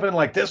fucking camping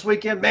like this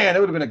weekend, man, it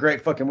would have been a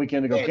great fucking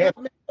weekend to go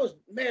camping. I was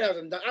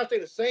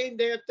saying the same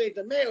damn thing.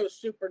 The man was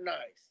super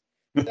nice.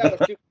 That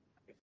was super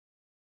nice.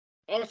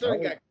 All of a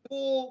sudden, it got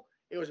cool.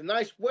 It was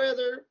nice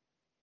weather.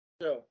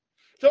 So,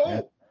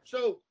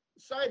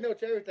 side note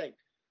to everything.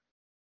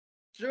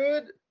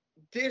 Should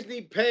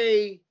Disney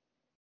pay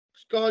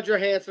Scarlett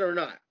Johansson or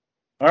not?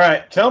 All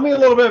right, tell me a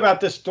little bit about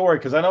this story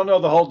because I don't know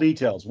the whole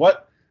details.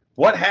 What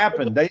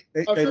happened? They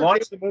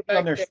launched the movie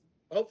on their.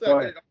 Hopefully, I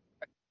get it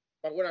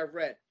by what I've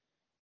read.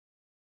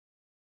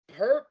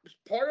 Her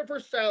part of her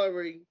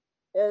salary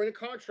or in a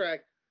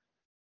contract,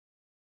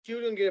 she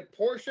was going to get a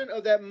portion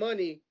of that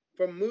money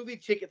from movie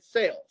ticket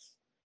sales.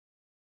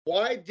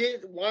 Why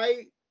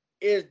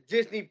is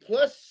Disney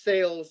Plus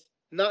sales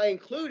not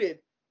included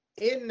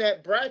in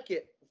that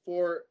bracket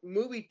for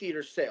movie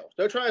theater sales?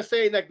 They're trying to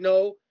say like,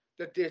 no,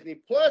 the Disney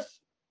Plus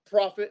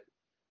profit,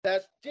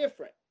 that's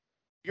different.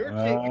 Your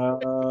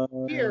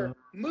ticket here,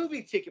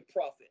 movie ticket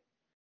profit.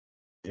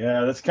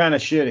 Yeah, that's kind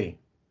of shitty.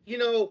 You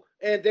know,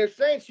 and they're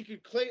saying she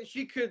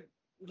could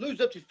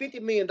lose up to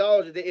 $50 million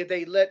if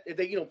they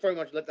very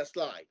much let that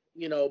slide.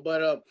 You know,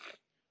 but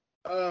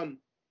that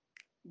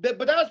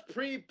was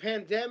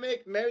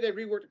pre-pandemic. Maybe they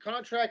reworked the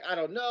contract. I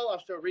don't know. I'm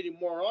still reading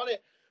more on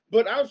it.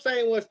 But I'm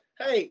saying was,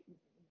 hey,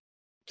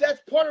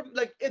 that's part of,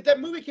 like, if that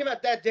movie came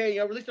out that day,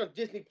 released on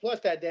Disney Plus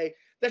that day,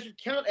 that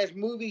should count as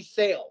movie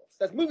sales.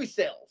 That's movie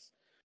sales.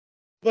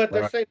 But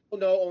they're saying,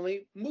 no,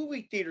 only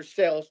movie theater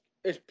sales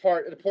is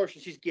part of the portion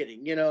she's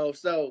getting,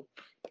 So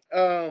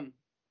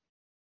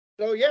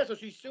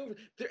she's sued.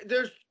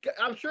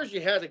 I'm sure she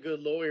has a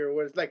good lawyer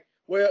where it's like,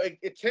 well,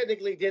 it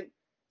technically didn't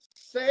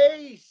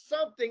say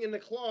something in the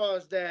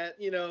clause that,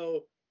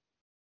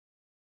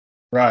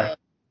 Right.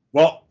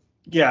 Well,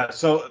 yeah,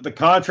 so the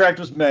contract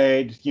was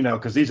made,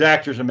 because these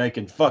actors are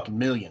making fucking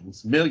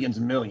millions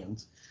and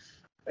millions.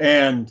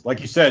 And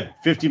like you said,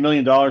 $50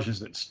 million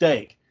is at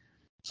stake.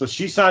 So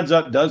she signs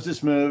up, does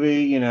this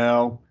movie,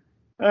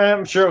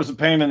 I'm sure it was a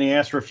pain in the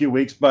ass for a few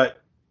weeks,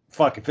 but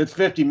fuck, if it's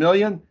 50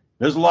 million,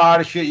 there's a lot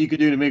of shit you could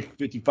do to make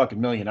 50 fucking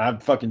million.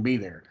 I'd fucking be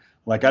there.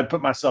 Like, I'd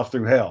put myself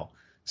through hell.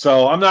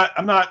 So I'm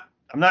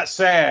not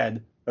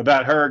sad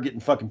about her getting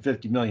fucking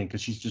 50 million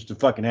because she's just a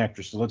fucking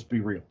actress. So let's be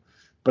real.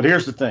 But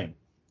here's the thing.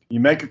 You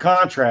make a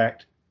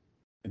contract,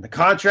 and the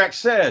contract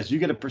says you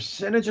get a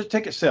percentage of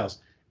ticket sales.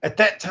 At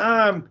that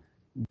time,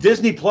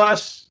 Disney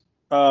Plus,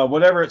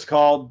 whatever it's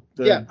called,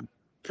 premium,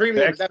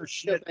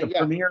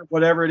 premiere,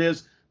 whatever it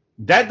is,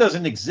 that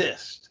doesn't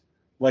exist.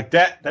 Like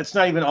that's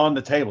not even on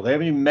the table. They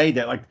haven't even made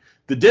that. Like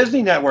the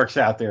Disney network's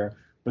out there,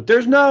 but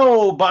there's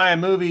no buying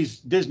movies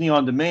Disney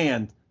on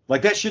demand.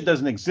 Like that shit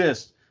doesn't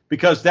exist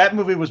because that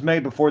movie was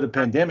made before the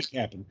pandemic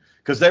happened.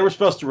 Because they were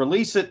supposed to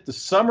release it the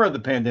summer of the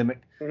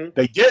pandemic. Mm-hmm.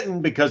 They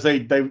didn't because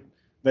they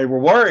were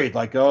worried,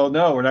 like, oh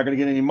no, we're not going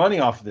to get any money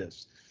off of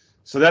this.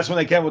 So that's when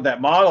they came with that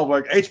model.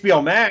 Like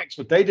HBO Max,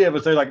 what they did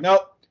was they're like,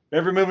 nope,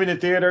 every movie in the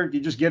theater, you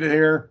just get it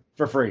here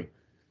for free.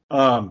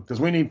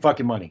 Because we need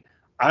fucking money.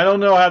 I don't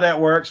know how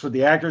that works with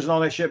the actors and all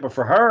that shit, but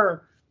for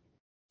her,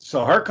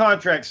 so her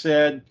contract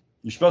said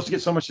you're supposed to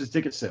get so much as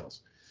ticket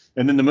sales.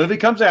 And then the movie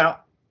comes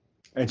out,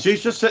 and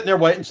she's just sitting there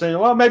waiting, saying,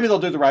 well, maybe they'll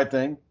do the right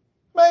thing.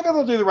 Maybe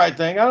they'll do the right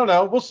thing. I don't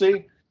know. We'll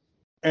see.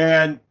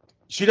 And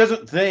she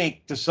doesn't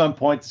think to some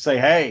point to say,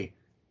 hey,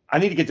 I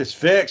need to get this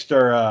fixed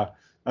or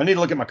I need to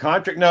look at my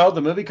contract. No,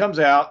 the movie comes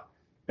out,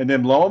 and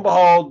then lo and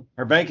behold,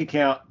 her bank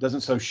account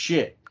doesn't show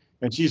shit.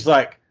 And she's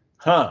like,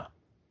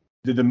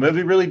 did the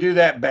movie really do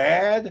that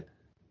bad?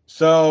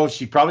 So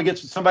she probably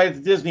gets somebody at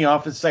the Disney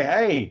office and say,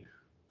 hey,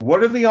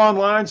 what are the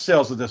online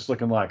sales of this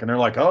looking like? And they're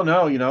like, oh,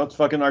 no, it's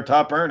fucking our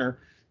top earner.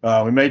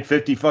 We made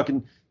 50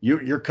 fucking,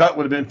 your cut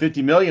would have been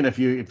 50 million if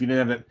you didn't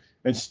have it.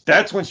 And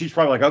that's when she's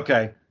probably like,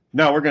 okay,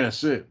 no, we're going to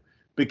sue.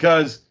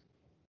 Because,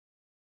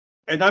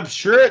 and I'm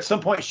sure at some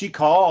point she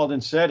called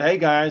and said, hey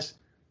guys,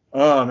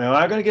 am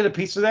I going to get a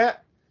piece of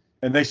that?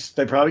 And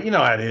they probably, you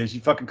know how it is. You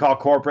fucking call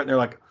corporate and they're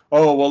like,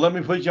 oh, well, let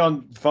me put you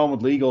on the phone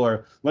with legal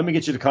or let me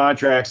get you the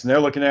contracts. And they're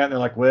looking at it and they're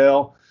like,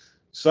 well,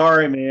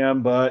 sorry,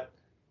 ma'am, but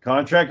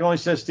contract only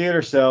says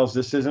theater sales.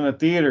 This isn't a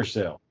theater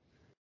sale.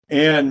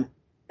 And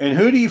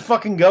who do you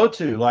fucking go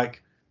to?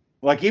 Like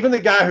even the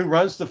guy who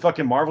runs the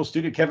fucking Marvel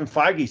studio, Kevin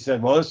Feige,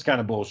 said, well, this is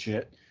kind of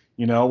bullshit.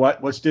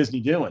 What's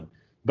Disney doing?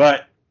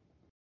 But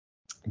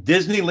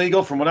Disney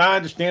legal, from what I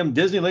understand,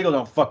 Disney legal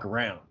don't fuck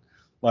around.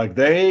 Like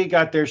they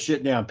got their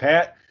shit down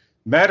pat.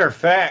 Matter of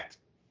fact,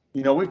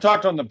 we've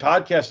talked on the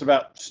podcast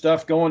about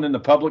stuff going in the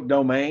public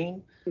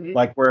domain,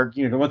 like where,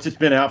 once it's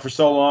been out for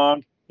so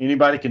long,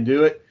 anybody can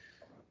do it.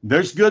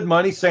 There's good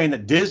money saying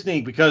that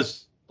Disney,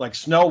 because like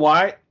Snow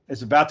White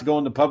is about to go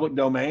in the public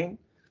domain,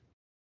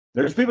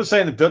 there's people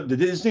saying that the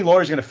Disney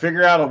lawyers are going to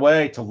figure out a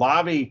way to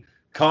lobby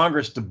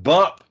Congress to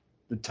bump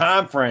the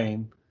time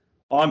frame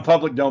on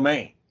public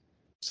domain.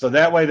 So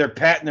that way their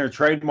patent, their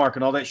trademark,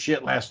 and all that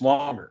shit lasts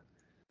longer.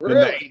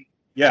 Really?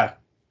 Yeah.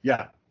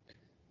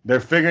 They're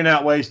figuring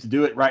out ways to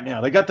do it right now.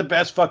 They got the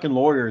best fucking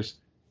lawyers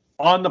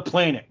on the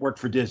planet work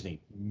for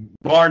Disney,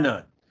 bar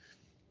none.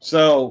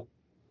 So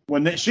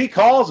when she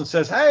calls and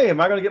says, hey, am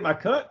I going to get my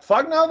cut?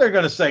 Fuck no, they're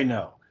going to say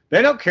no.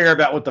 They don't care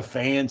about what the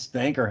fans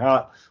think or how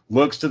it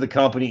looks to the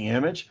company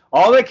image.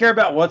 All they care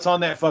about what's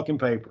on that fucking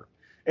paper.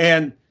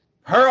 And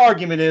her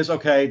argument is,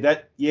 okay,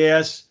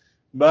 yes,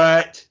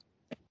 but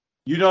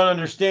you don't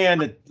understand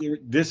that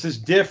this is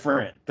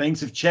different. Things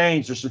have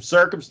changed. There's some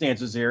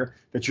circumstances here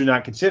that you're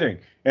not considering.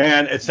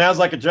 And it sounds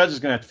like a judge is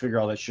going to have to figure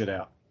all that shit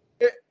out.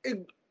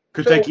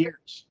 Could take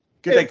years.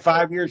 Could take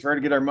 5 years for her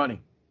to get her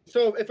money.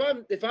 So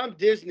if I'm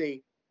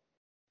Disney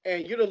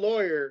and you're the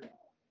lawyer,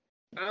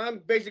 I'm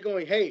basically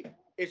going, hey,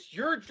 it's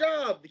your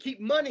job to keep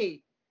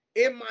money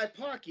in my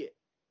pocket.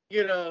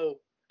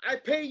 I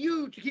pay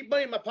you to keep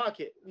money in my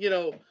pocket,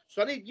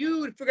 so I need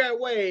you to figure out a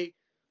way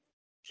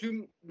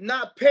to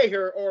not pay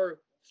her or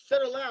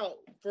settle out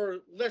for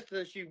less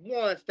than she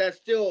wants. That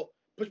still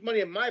puts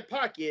money in my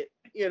pocket,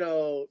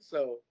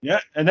 so. Yeah,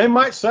 and they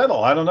might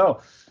settle. I don't know.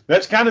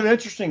 That's kind of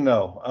interesting,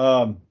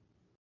 though.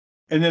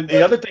 And then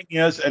the other thing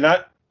is, and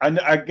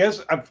I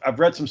guess I've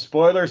read some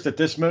spoilers that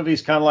this movie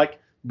is kind of like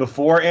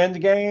before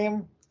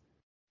Endgame.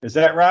 Is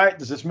that right?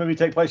 Does this movie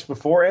take place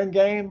before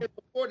Endgame?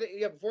 Before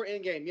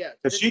Endgame, yeah.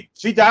 But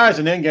she dies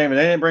in Endgame, and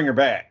they didn't bring her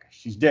back.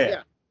 She's dead.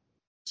 Yeah.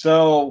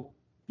 So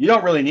you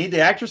don't really need the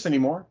actress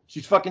anymore.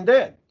 She's fucking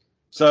dead.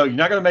 So you're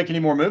not going to make any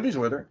more movies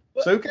with her.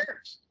 But so who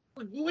cares?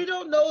 We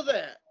don't know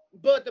that.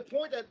 But the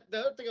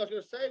other thing I was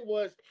going to say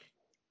was,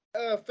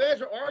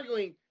 fans are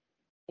arguing,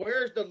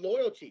 where's the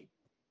loyalty?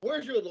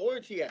 Where's your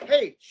loyalty at?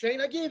 Hey, Shane,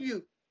 I gave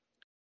you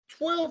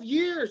 12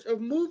 years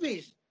of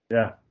movies.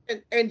 Yeah.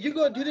 And you're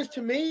going to do this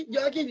to me?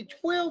 Yeah, I gave you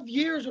 12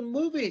 years of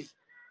movies.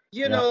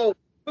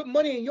 Put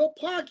money in your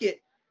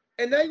pocket.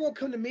 And now you want to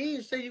come to me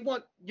and say you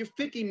want your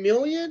 $50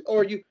 million,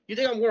 or you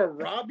think I'm going to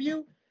rob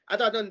you? I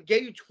thought I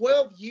gave you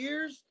 12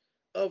 years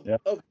of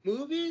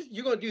movies.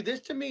 You're going to do this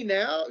to me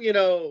now?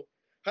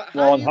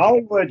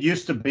 Hollywood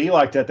used to be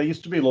like that. They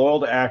used to be loyal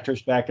to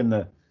actors back in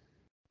the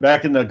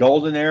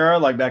golden era,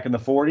 like back in the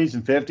 40s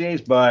and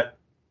 50s, but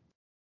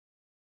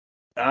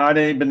it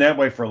ain't been that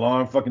way for a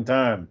long fucking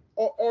time.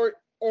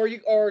 Or you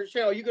going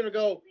to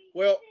go,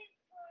 well,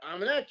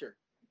 I'm an actor.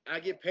 I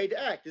get paid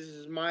to act. This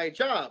is my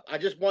job. I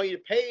just want you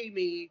to pay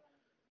me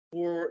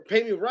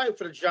right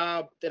for the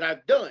job that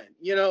I've done.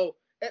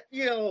 I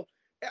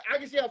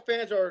can see how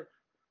fans are,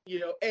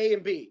 A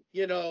and B.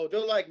 They're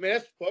like, man,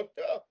 that's fucked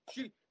up.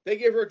 They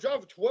gave her a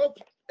job for 12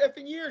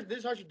 effing years. This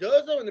is how she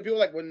does them. And the people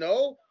are like, well,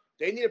 no,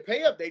 they need to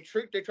pay up. They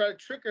tried to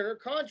trick her in her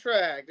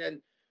contract,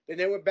 and then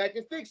they went back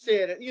and fixed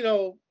it.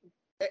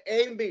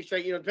 A and B,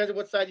 straight. Depends on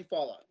what side you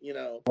fall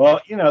on.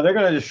 Well, they're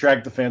going to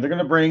distract the fan. They're going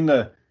to bring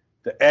the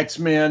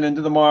X-Men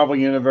into the Marvel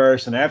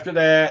universe, and after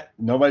that,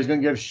 nobody's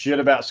going to give a shit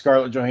about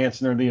Scarlett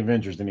Johansson or the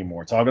Avengers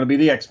anymore. It's all going to be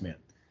the X-Men.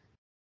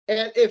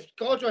 And if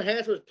Scarlett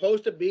Johansson was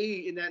supposed to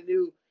be in that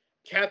new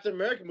Captain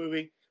America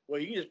movie, well,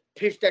 you can just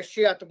pitch that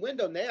shit out the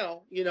window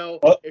now.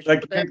 If she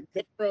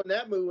in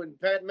that movie, and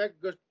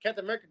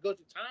Captain America goes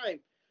to time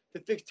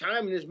to fix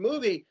time in this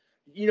movie,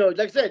 like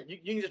I said, you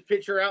can just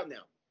pitch her out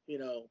now.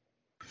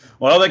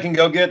 Well, they can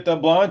go get the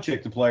blonde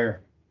chick to play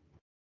her.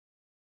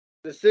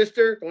 The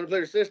sister, want to play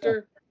her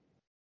sister?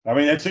 I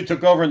mean, that's who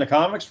took over in the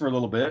comics for a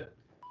little bit.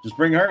 Just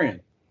bring her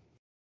in.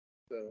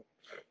 So,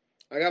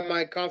 I got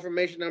my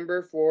confirmation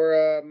number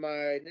for my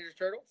Ninja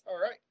Turtles. All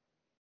right.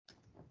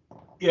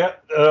 Yeah.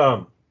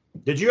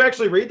 Did you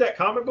actually read that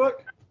comic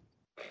book?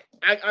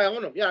 I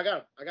own them. Yeah, I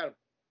got them.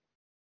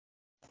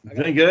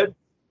 Any good?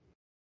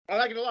 I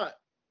like it a lot.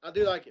 I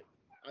do like it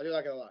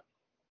a lot.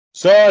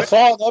 So I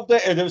saw an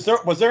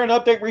update. Was there an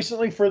update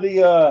recently for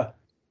the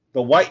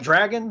White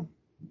Dragon?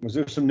 Was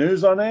there some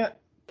news on that?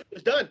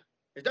 It's done.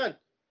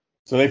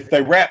 So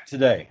they wrapped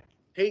today.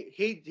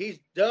 He's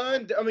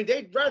done. I mean,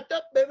 they wrapped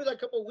up maybe like a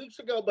couple of weeks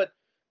ago, but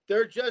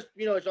they're just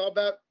it's all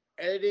about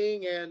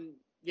editing and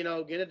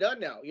getting it done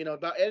now.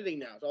 About editing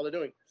now. That's all they're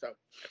doing. So,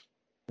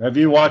 have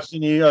you watched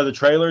any of the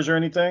trailers or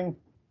anything?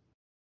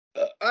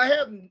 I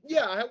have.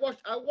 Yeah, I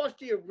watched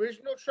the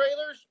original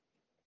trailers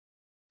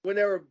when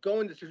they were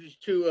going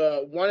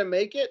to want to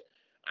make it.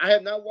 I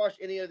have not watched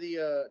any of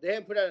the. They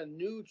haven't put out a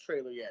new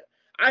trailer yet.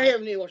 I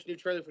haven't even watched a new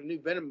trailer for the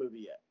new Venom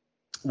movie yet.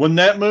 When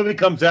that movie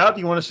comes out,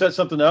 do you want to set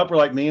something up where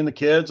like me and the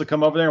kids will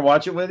come over there and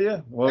watch it with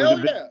you?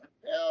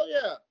 Hell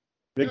yeah.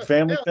 Big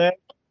family thing?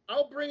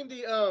 I'll bring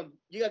the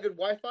you got good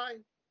Wi-Fi?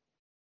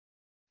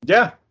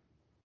 Yeah.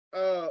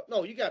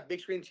 No, you got big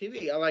screen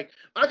TV.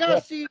 I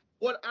gotta see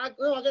What I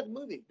got the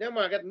movie. Never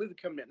mind, I got the movie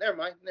coming in. Never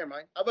mind. I'm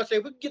about to say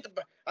we can get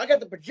I got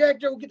the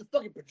projector. We'll get the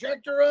fucking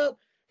projector up.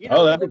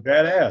 Oh, that'd be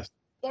badass.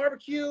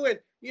 Barbecue, and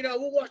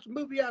we'll watch the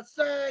movie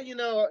outside.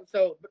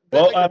 So.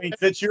 Well, I mean,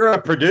 since you're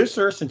a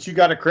producer, since you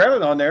got a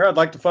credit on there, I'd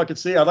like to fucking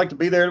see. I'd like to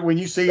be there when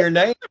you see your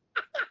name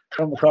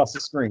come across the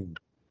screen.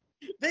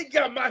 They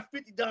got my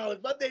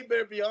 $50. My name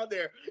better be on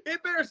there.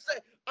 It better say.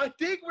 I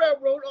think what I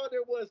wrote on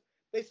there was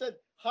they said,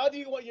 "How do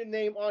you want your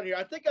name on here?"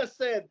 I think I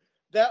said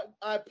that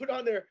I put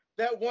on there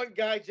that one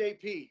guy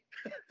JP.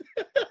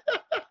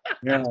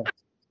 Yeah,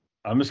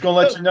 I'm just gonna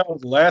let you know.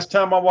 The last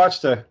time I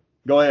watched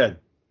go ahead.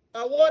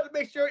 I wanted to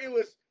make sure it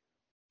was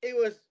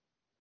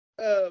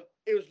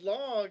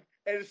long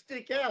and it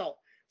stick out.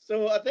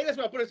 So I think that's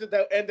why I put it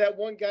and that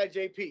one guy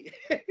JP.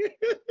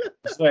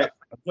 So, I'll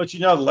let you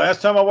know. The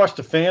last time I watched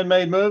a fan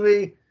made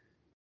movie,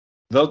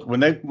 when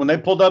they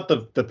pulled up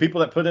the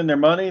people that put in their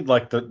money,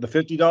 like the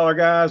 $50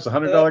 guys, the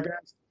 $100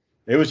 guys,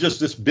 it was just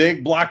this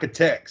big block of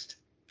text,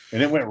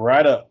 and it went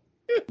right up.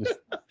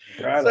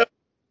 Up.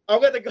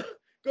 I'm gonna go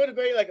to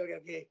Barry like,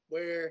 okay,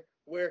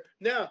 where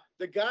now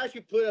the guys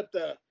who put up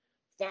the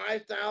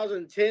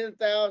 5,000,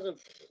 10,000,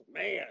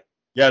 man.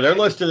 Yeah, they're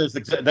listed as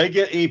they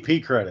get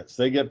EP credits.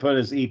 They get put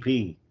as EP.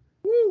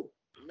 Woo,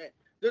 man.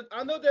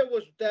 I know there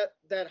was that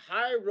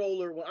high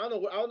roller one. I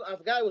don't know. I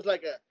forgot it was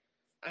like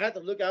I had to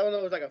look. I don't know.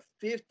 It was like a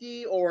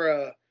 50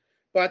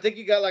 but I think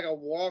you got like a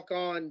walk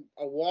on.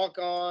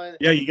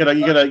 Yeah, you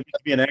gotta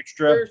be an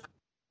extra.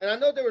 And I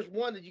know there was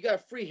one that you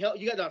got free help.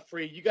 You got not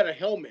free. You got a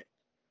helmet.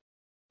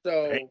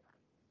 So, hey.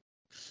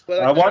 But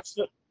like I watched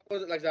it.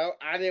 Like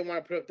I didn't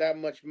want to put up that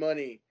much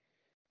money.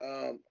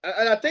 And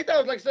I think that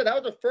was, like I said, that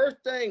was the first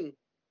thing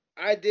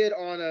I did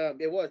on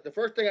it was the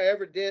first thing I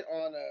ever did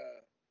on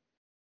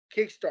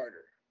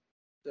Kickstarter.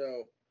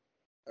 So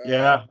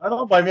yeah, I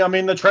don't blame you. I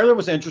mean, the trailer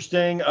was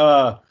interesting.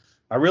 I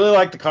really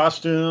like the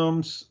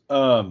costumes.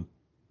 We'll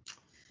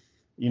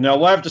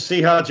have to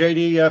see how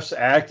JDF's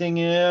acting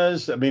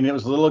is. I mean, it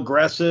was a little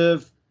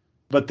aggressive,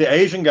 but the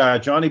Asian guy,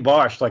 Johnny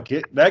Bosch, that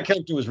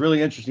character was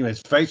really interesting.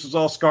 His face was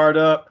all scarred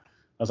up.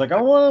 I was like,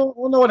 I want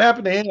to know what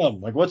happened to him.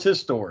 Like, what's his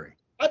story?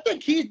 I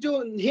think he's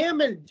doing him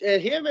and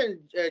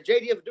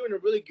JDF are doing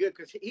it really good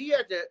because he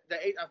had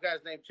I've got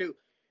his name too.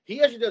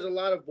 He actually does a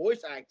lot of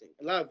voice acting.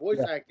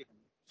 Acting.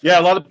 Yeah,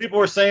 a lot of people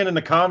were saying in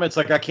the comments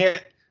like I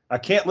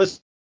can't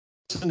listen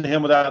to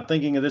him without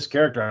thinking of this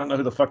character. I don't know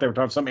who the fuck they were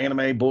talking. Some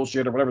anime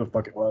bullshit or whatever the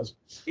fuck it was.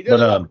 He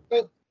does.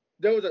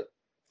 There was a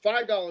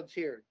 $5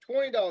 tier,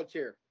 $20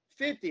 tier,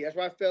 $50. That's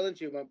what I fell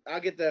into. I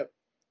get the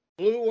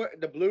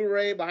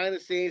Blu-ray behind the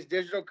scenes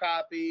digital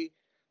copy,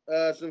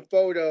 some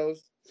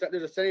photos.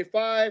 There's a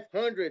 75,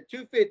 100,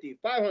 250,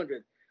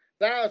 500,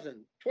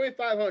 1,000,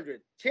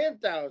 2,500,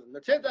 10,000. The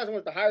 10,000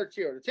 was the higher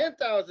tier. The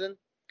 10,000,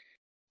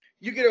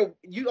 you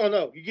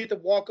get to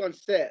walk on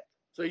set.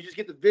 So you just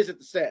get to visit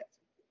the set.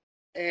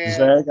 And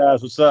hey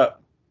guys, what's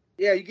up?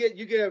 Yeah, you get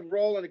a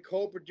role in the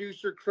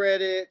co-producer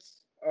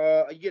credits.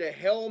 You get a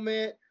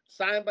helmet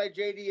signed by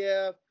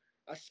JDF,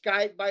 a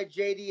Skype by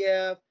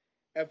JDF,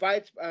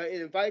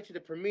 it invites you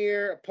to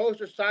premiere, a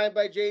poster signed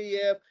by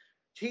JDF,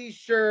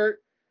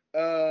 T-shirt,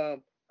 a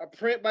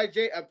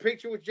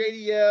picture with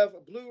JDF,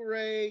 a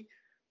Blu-ray,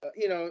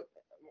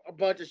 a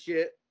bunch of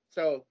shit.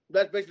 So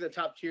that's basically the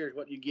top tier is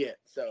what you get.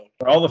 So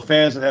for all the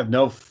fans that have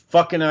no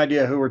fucking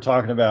idea who we're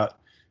talking about,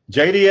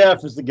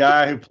 JDF is the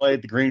guy who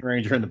played the Green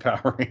Ranger and the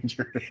Power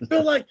Ranger.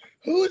 They're like,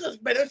 who is this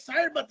man? I'm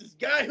excited about this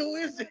guy. Who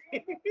is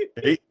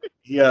he?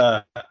 He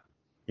had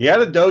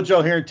a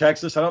dojo here in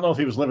Texas. I don't know if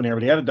he was living here,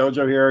 but he had a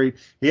dojo here.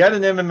 He had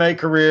an MMA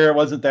career. It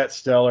wasn't that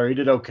stellar. He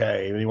did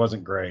okay, but he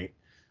wasn't great.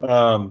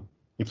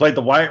 He played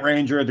the White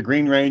Ranger, the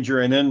Green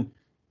Ranger, and then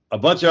a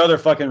bunch of other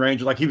fucking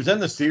Rangers. Like he was in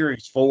the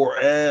series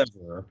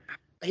forever.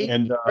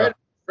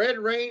 Red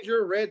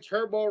Ranger, Red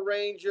Turbo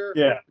Ranger,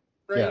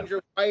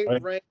 Ranger,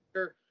 White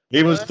Ranger.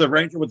 He was the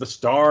Ranger with the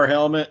star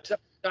helmet.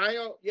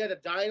 The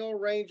Dino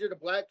Ranger, the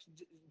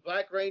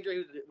Black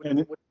Ranger.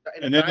 And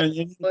then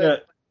in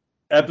the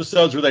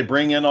episodes where they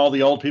bring in all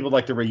the old people,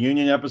 like the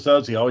reunion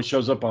episodes, he always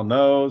shows up on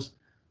those.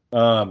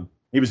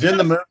 He was in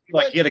the movie,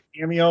 like he had a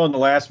cameo in the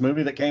last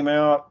movie that came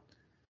out.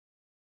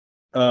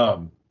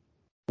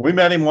 We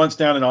met him once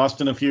down in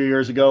Austin a few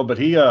years ago, but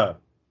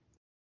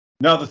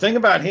now the thing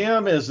about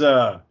him is,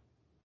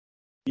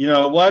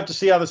 we'll have to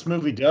see how this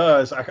movie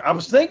does. I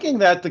was thinking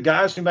that the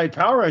guys who made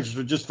Power Rangers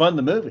would just fund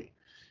the movie.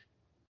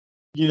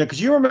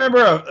 Because you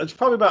remember, it's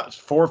probably about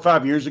 4 or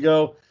 5 years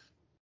ago.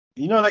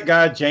 You know that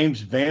guy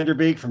James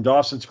Vanderbeek from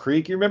Dawson's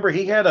Creek? You remember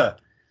he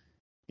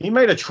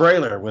made a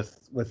trailer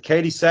with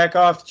Katie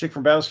Sackhoff, the chick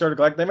from Battlestar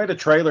Galactica. They made a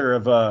trailer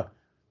of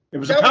it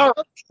was a Power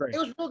Rangers trailer. It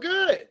was real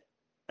good.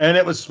 And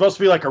it was supposed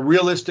to be like a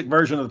realistic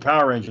version of the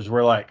Power Rangers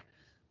where like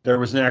there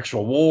was an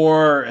actual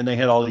war and they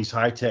had all these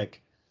high-tech,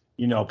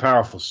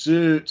 powerful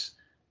suits.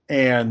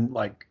 And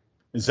like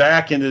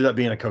Zach ended up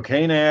being a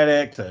cocaine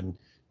addict and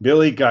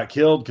Billy got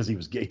killed because he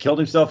killed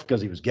himself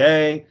because he was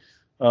gay.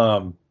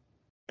 And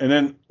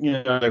then,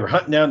 they were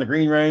hunting down the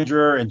Green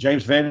Ranger and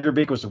James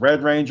Vanderbeek was the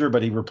Red Ranger,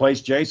 but he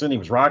replaced Jason. He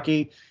was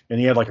Rocky and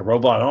he had like a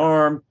robot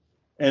arm.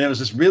 and it was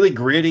this really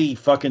gritty,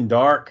 fucking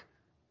dark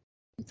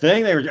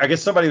thing. I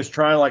guess somebody was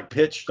trying to like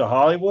pitch to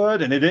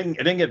Hollywood, and it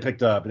didn't get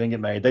picked up. It didn't get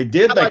made. They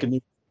did make a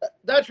new.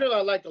 That trailer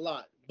I liked a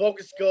lot.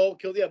 Bogus Skull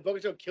killed himself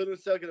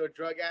because they were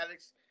drug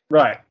addicts.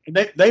 Right.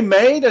 They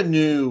made a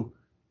new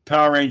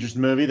Power Rangers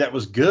movie that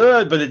was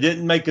good, but it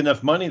didn't make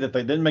enough money that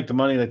they didn't make the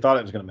money they thought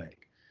it was going to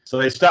make. So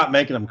they stopped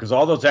making them because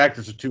all those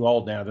actors are too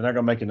old now. They're not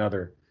going to make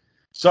another.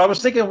 So I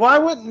was thinking, why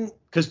wouldn't?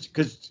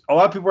 Because a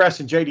lot of people were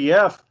asking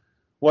JDF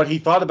what he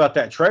thought about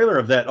that trailer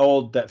of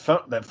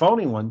that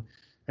phony one,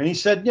 and he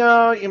said,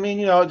 no, I mean,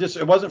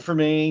 it wasn't for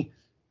me.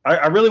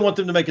 I really want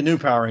them to make a new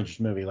Power Rangers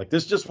movie. Like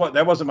this,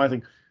 that wasn't my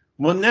thing.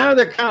 Well, now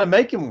they're kind of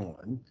making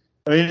one.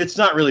 I mean, it's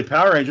not really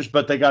Power Rangers,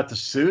 but they got the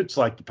suits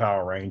like the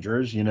Power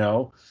Rangers,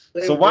 So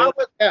why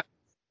wouldn't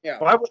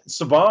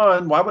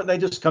Saban? Why wouldn't they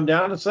just come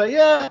down and say,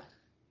 yeah,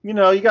 you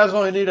guys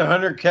only need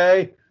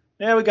 $100K.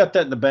 Yeah, we got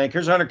that in the bank.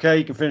 Here's $100K.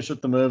 You can finish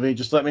with the movie.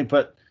 Just let me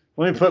put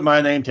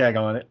my name tag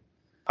on it.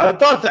 I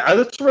thought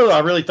that's what I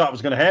really thought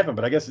was going to happen,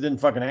 but I guess it didn't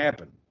fucking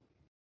happen.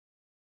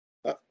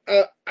 Like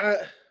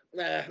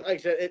I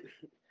said,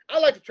 I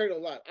like the trailer a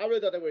lot. I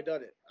really thought they would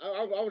have done it.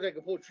 I would take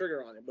a pull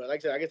trigger on it, but like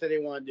I said, I guess they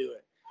didn't want to do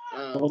it.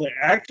 Well, the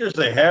actors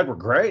they had were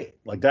great.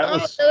 Like that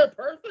was they're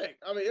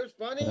perfect. I mean, it was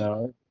funny,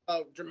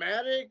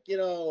 dramatic.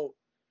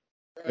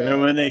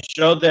 And when they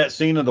showed that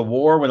scene of the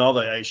war when all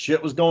the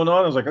shit was going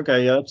on, I was like,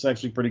 okay, yeah, that's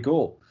actually pretty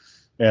cool.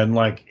 And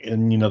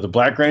the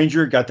Black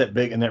Ranger got that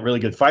big and that really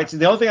good fight. See,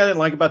 the only thing I didn't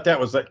like about that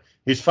was that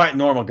he's fighting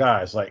normal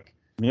guys. Like,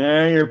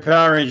 yeah, you're a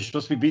Power Ranger, you're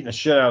supposed to be beating the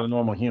shit out of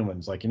normal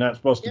humans. Like, you're not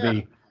supposed to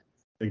be.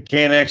 They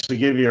can't actually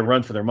give you a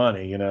run for their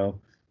money,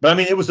 But I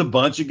mean, it was a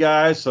bunch of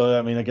guys, so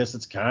I mean, I guess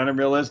it's kind of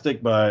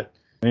realistic, but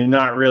I mean,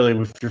 not really.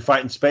 If you're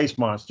fighting space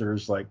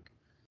monsters,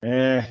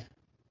 that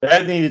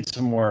needed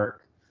some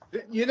work.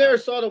 You never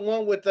saw the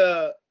one with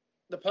the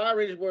Power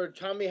Rangers where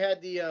Tommy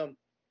had the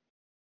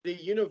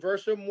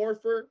Universal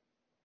Morpher?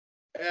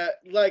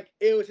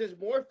 It was his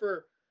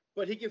Morpher,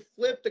 but he could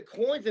flip the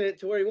coins in it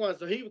to where he wants.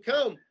 So he would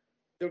become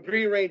the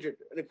Green Ranger,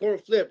 and the coin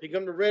would flip. He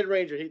become the Red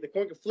Ranger. The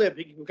coin could flip.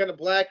 He could become the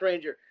Black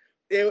Ranger.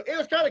 It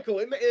was kind of cool.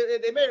 They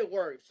made it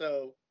work.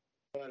 So,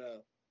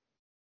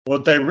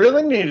 what they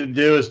really need to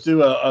do is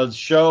do a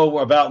show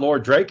about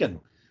Lord Draken,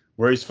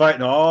 where he's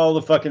fighting all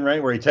the fucking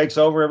rain, where he takes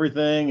over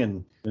everything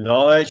and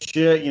all that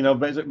shit.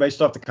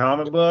 Based off the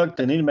comic book.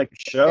 They need to make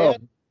a show.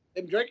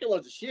 And Draken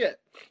was the shit.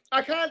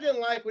 I kind of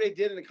didn't like what they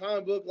did in the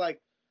comic book. Like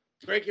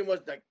Draken was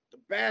the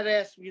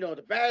badass,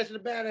 the baddest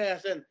of the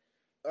badass, and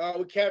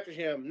we captured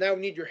him. Now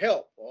we need your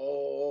help.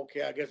 Oh,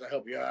 okay, I guess I'll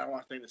help you out. I don't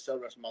want to stay in the cell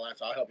the rest of my life,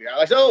 so I'll help you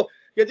out. So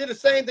you did the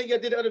same thing you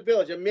did to other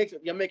villains. You make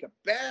a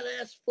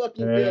badass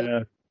fucking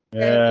villain.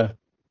 Yeah.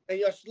 And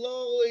you're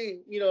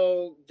slowly,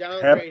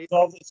 downgrading.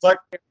 It's like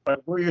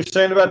what you were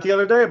saying about the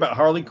other day about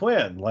Harley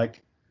Quinn.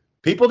 Like,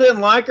 people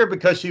didn't like her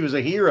because she was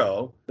a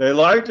hero. They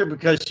liked her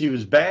because she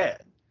was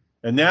bad.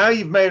 And now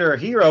you've made her a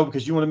hero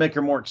because you want to make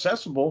her more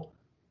accessible.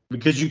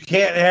 Because you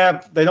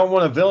can't they don't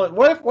want a villain.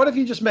 What if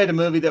you just made a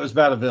movie that was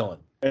about a villain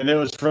and it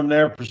was from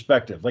their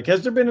perspective? Like,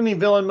 has there been any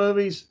villain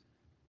movies?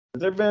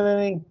 Has there been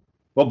any?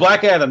 Well,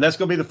 Black Adam, that's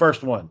going to be the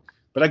first one.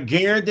 But I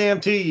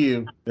guarantee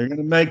you, they're going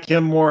to make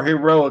him more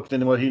heroic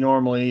than what he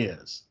normally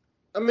is.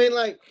 I mean,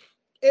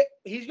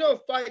 he's going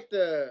to fight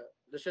the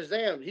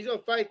Shazam. He's going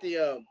to fight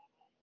the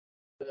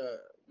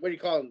what do you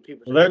call them?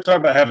 People. Well, they're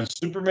talking about having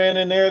Superman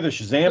in there, the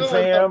Shazam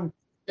fam,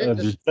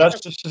 the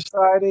Justice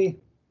Society.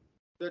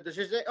 The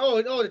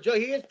Shazam.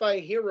 He is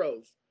fighting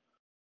heroes.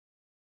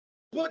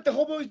 But the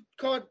whole movie's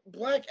called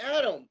Black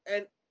Adam,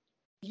 and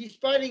he's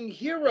fighting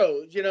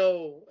heroes.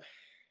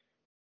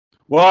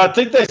 Well, I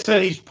think they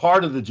said he's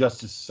part of the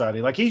Justice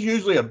Society. Like,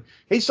 he's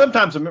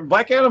sometimes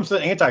Black Adam's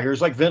an anti-hero.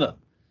 He's like Venom,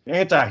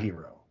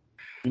 anti-hero.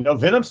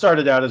 Venom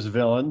started out as a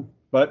villain,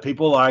 but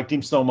people liked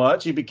him so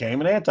much he became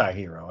an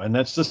anti-hero. And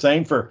that's the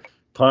same for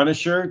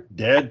Punisher,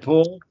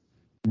 Deadpool.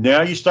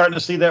 Now you're starting to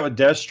see that with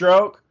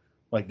Deathstroke.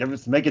 Like,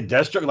 make a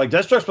Deathstroke. Like,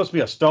 Deathstroke's supposed to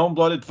be a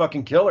stone-blooded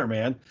fucking killer,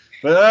 man.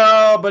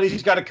 But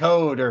he's got a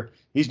code, or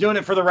he's doing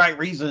it for the right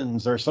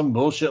reasons, or some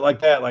bullshit like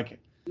that. Like,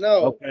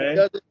 no, okay. He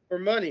does it for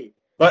money.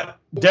 But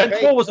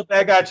Deadpool was a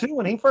bad guy too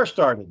when he first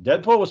started.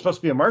 Deadpool was supposed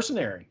to be a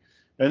mercenary,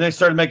 and they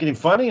started making him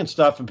funny and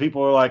stuff, and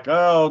people were like,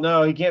 "Oh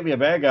no, he can't be a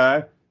bad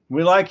guy.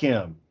 We like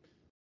him."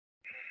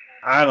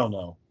 I don't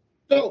know.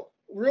 So,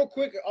 real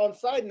quick, on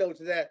side note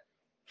to that,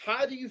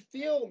 how do you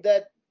feel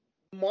that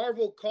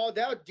Marvel called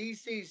out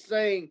DC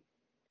saying,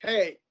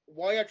 "Hey,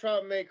 why y'all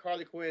trying to make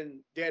Harley Quinn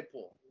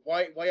Deadpool?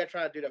 Why y'all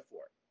trying to do that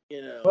for?"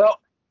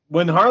 Well,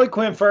 when Harley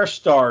Quinn first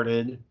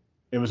started,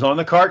 it was on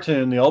the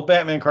cartoon, the old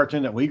Batman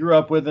cartoon that we grew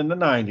up with in the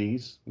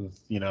 90s, with,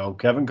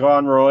 Kevin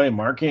Conroy and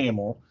Mark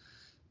Hamill.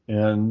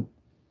 And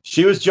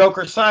she was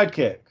Joker's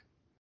sidekick.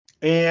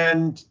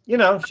 And, she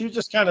was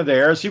just kind of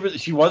there.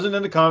 She wasn't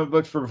in the comic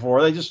books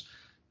before.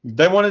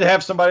 They wanted to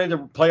have somebody to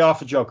play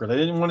off of Joker. They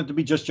didn't want it to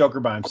be just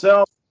Joker by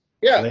himself.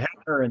 Yeah. So they had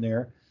her in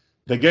there.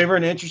 They gave her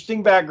an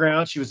interesting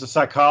background. She was a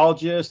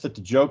psychologist that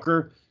the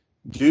Joker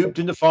duped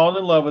into falling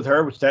in love with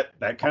her, which that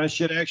kind of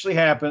shit actually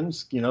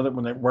happens, that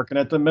when they're working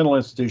at the mental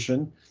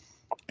institution.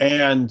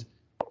 And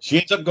she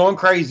ends up going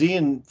crazy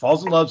and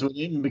falls in love with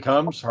him and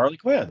becomes Harley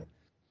Quinn.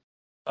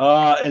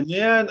 And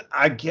then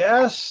I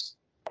guess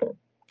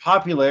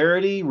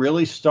popularity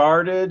really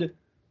started.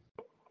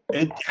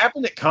 It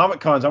happened at Comic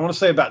Cons, I want to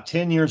say about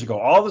 10 years ago.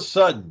 All of a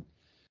sudden,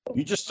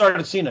 you just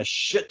started seeing a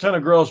shit ton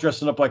of girls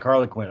dressing up like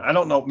Harley Quinn. I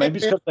don't know. Maybe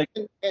it's because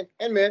they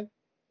and men.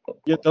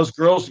 Yeah, those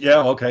girls. Yeah,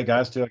 okay,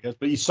 guys too, I guess.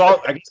 But you saw,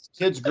 I guess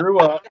the kids grew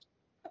up.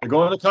 They're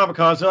going to Comic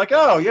Cons. They're like,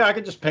 oh yeah, I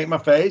can just paint my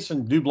face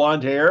and do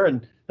blonde hair,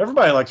 and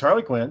everybody likes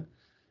Harley Quinn.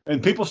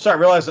 And people start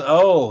realizing,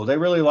 oh, they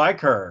really like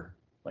her.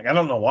 Like I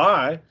don't know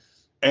why.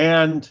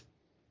 And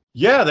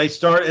yeah, they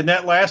start in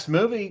that last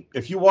movie.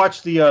 If you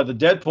watch the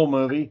Deadpool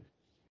movie,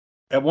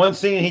 at one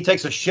scene he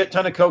takes a shit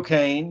ton of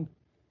cocaine,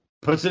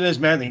 puts it in his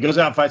mouth, and he goes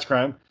out and fights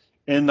crime.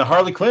 In the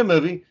Harley Quinn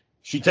movie,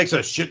 she takes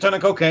a shit ton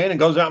of cocaine and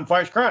goes out and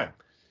fights crime.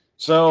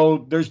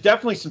 So there's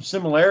definitely some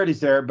similarities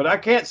there, but I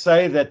can't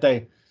say that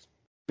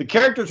the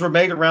characters were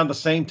made around the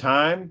same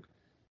time.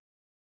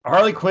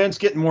 Harley Quinn's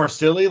getting more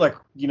silly, like,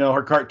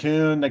 her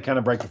cartoon, they kind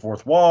of break the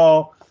fourth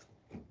wall.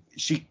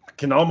 She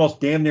can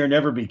almost damn near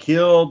never be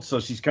killed, so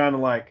she's kind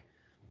of like,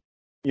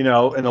 in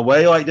a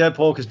way like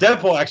Deadpool, because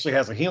Deadpool actually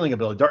has a healing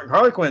ability.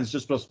 Harley Quinn's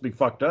just supposed to be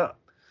fucked up.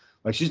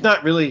 Like, she's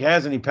not really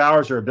has any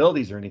powers or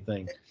abilities or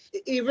anything.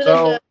 Even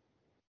in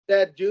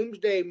that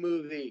Doomsday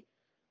movie,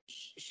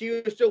 she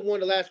was still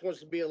one of the last ones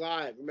to be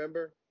alive.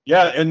 Remember?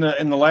 Yeah, in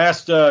the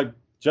last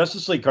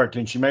Justice League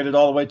cartoon, she made it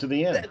all the way to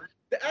the end.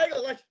 I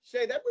gotta let you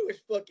say that movie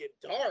was fucking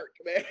dark,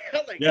 man.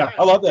 Yeah,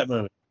 I love that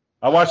movie.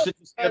 I watched it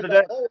just the other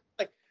day.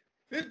 Like,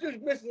 this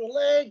dude's missing a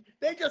leg.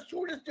 They just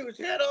tore this dude's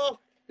head off.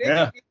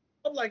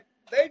 I'm like,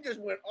 they just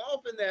went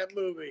off in that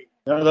movie.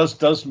 Those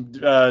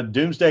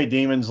Doomsday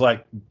demons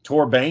like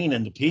tore Bane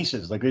into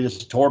pieces. Like they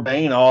just tore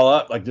Bane all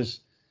up. Like this,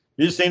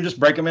 you just seem just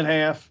break him in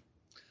half.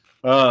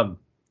 And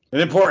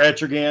then poor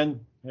Etrigan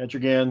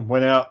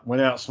went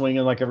out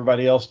swinging like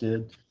everybody else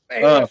did.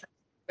 Man,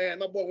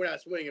 my boy went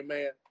out swinging,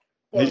 man.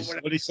 What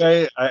did he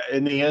say?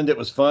 In the end, it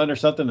was fun or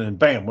something, and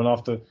bam, went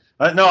off the.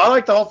 No, I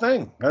like the whole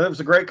thing. It was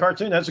a great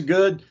cartoon. That's a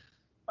good.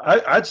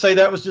 I'd say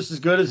that was just as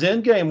good as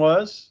Endgame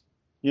was.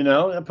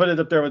 I put it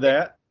up there with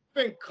that.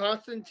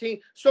 Constantine.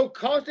 So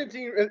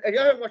Constantine, I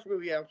haven't watched the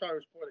movie yet. I'm sorry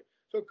to spoil it.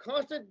 So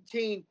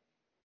Constantine,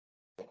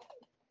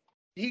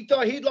 he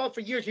thought he'd lost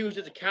for years. He was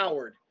just a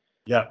coward.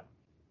 Yeah.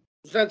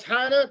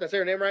 Zatanna, that's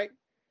her name, right?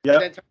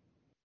 Yeah.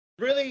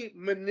 Really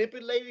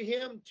manipulated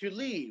him to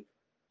leave.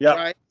 Yeah.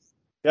 Right?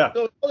 Yeah.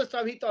 So all this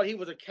time he thought he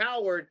was a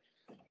coward.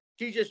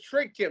 She just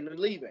tricked him into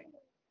leaving.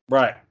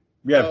 Right.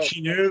 Yeah. So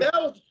she knew. That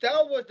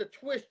was the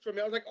twist for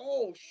me. I was like,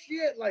 oh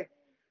shit, like,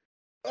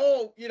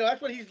 oh,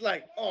 that's what he's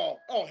like. Oh,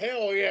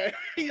 hell yeah.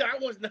 I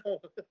was no.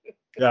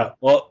 Yeah.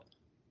 Well,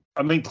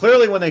 I mean,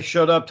 clearly when they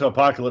showed up to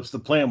Apocalypse, the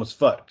plan was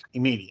fucked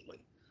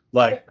immediately.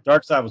 Like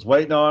Darkseid was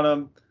waiting on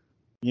him.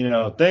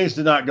 Things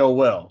did not go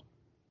well.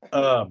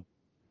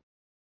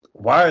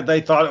 Why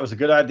they thought it was a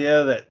good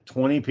idea that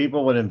 20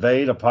 people would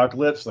invade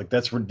Apocalypse? Like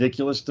that's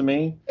ridiculous to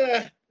me.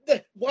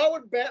 Why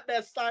would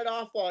Batman sign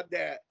off on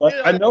that? Like,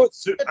 I know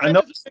it's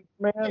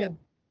Superman.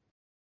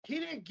 He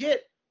didn't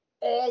get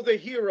all the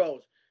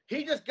heroes.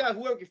 He just got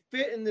whoever could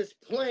fit in this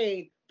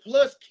plane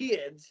plus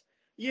kids,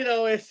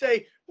 and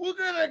say, we're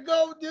going to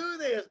go do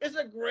this. It's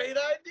a great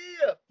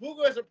idea. We're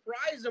going to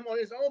surprise him on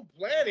his own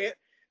planet.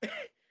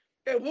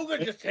 And we're going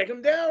to just take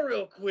him down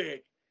real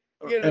quick.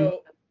 And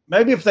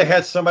maybe if they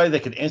had somebody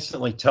that could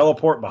instantly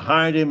teleport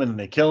behind him and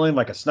they kill him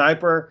like a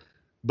sniper,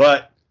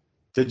 but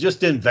to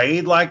just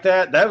invade like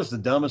that was the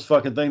dumbest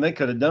fucking thing they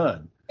could have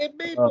done. It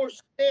made more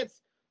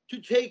sense to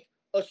take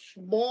a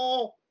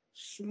small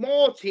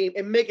team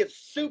and make it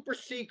super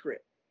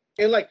secret.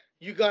 And like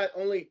you got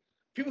only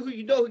people who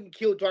who can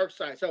kill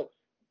Darkseid. So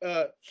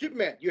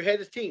Superman, you head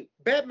this team.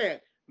 Batman,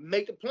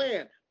 make the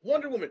plan.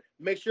 Wonder Woman,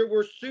 make sure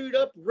we're suited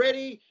up,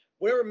 ready.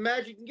 Whatever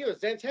magic can give us.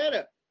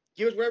 Zatanna,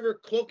 give us whatever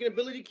cloaking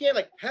ability you can.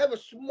 Like, have a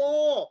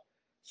small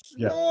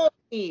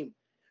team.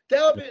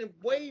 That would have been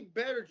way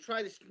better to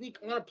try to sneak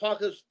on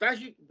Apocalypse.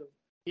 Especially,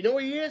 you know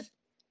where he is?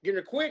 Get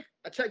her quick.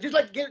 Attack, just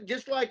like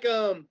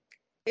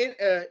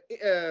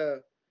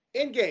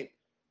Endgame.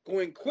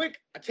 Going quick,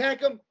 attack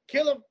him,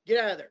 kill him,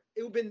 get out of there.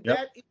 It would have been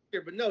that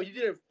easier. But no, you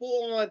did it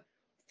full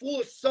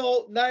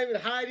assault, not even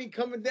hiding,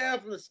 coming down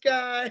from the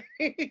sky.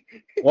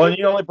 Well, and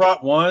you only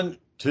brought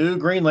 2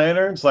 Green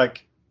Lanterns.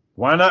 Like,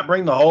 why not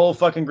bring the whole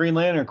fucking Green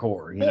Lantern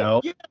Corps, Yeah.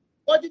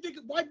 Why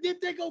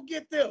did they go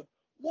get them?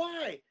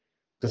 Why?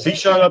 Because he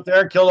showed up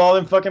there and killed all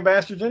them fucking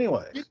bastards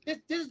anyway. This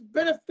is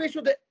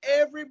beneficial to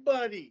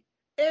everybody.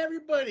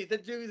 Everybody to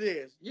do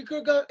this. You could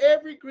have got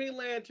every Green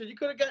Lantern. You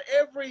could have got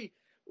every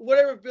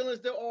whatever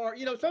villains there are.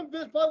 Some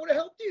villains probably would have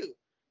helped you.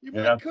 You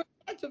could have got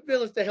some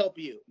villains to help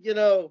you. Yeah.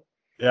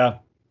 It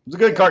was a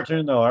good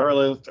cartoon, though. I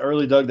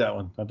really dug that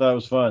one. I thought it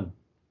was fun.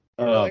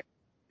 We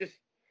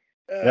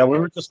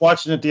were just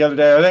watching it the other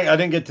day. I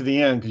didn't get to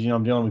the end because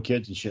I'm dealing with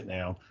kids and shit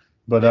now.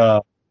 But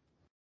it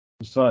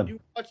was fun.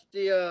 You watched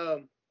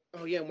the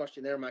you haven't watched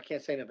it. Never mind. I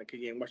can't say nothing because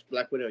you haven't watched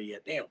Black Widow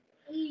yet. Damn.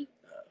 You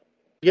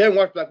haven't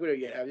watched Black Widow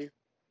yet, have you?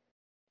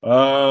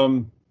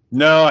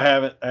 No, I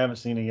haven't. I haven't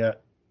seen it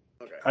yet.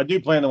 Okay. I do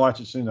plan to watch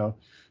it soon though.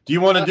 Do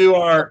you want to do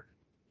our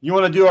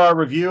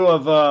review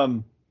of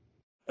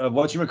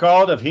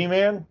whatchamacallit, of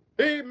He-Man?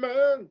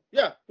 He-Man.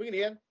 Yeah, we can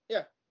end.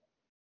 Yeah.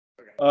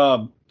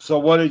 So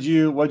what'd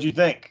you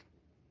think?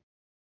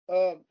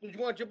 Did you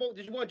want to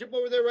jump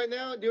over there right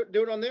now? Do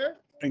it on there?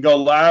 And go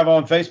live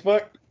on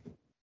Facebook?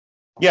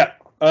 Yeah.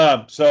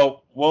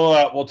 So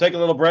we'll take a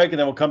little break and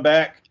then we'll come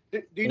back.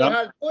 Do you know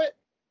how to do it?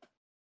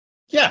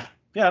 Yeah.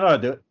 Yeah, I know how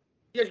to do it.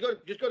 Yeah,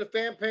 just go to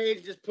fan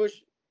page, just push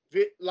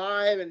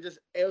live, and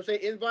it'll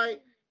say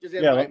invite. Just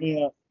invite.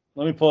 Yeah,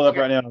 let me pull it up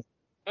right now.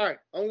 All right,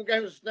 I'm gonna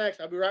grab some snacks.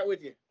 I'll be right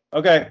with you.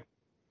 Okay.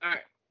 All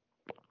right.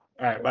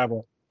 All right. Bye,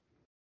 boy.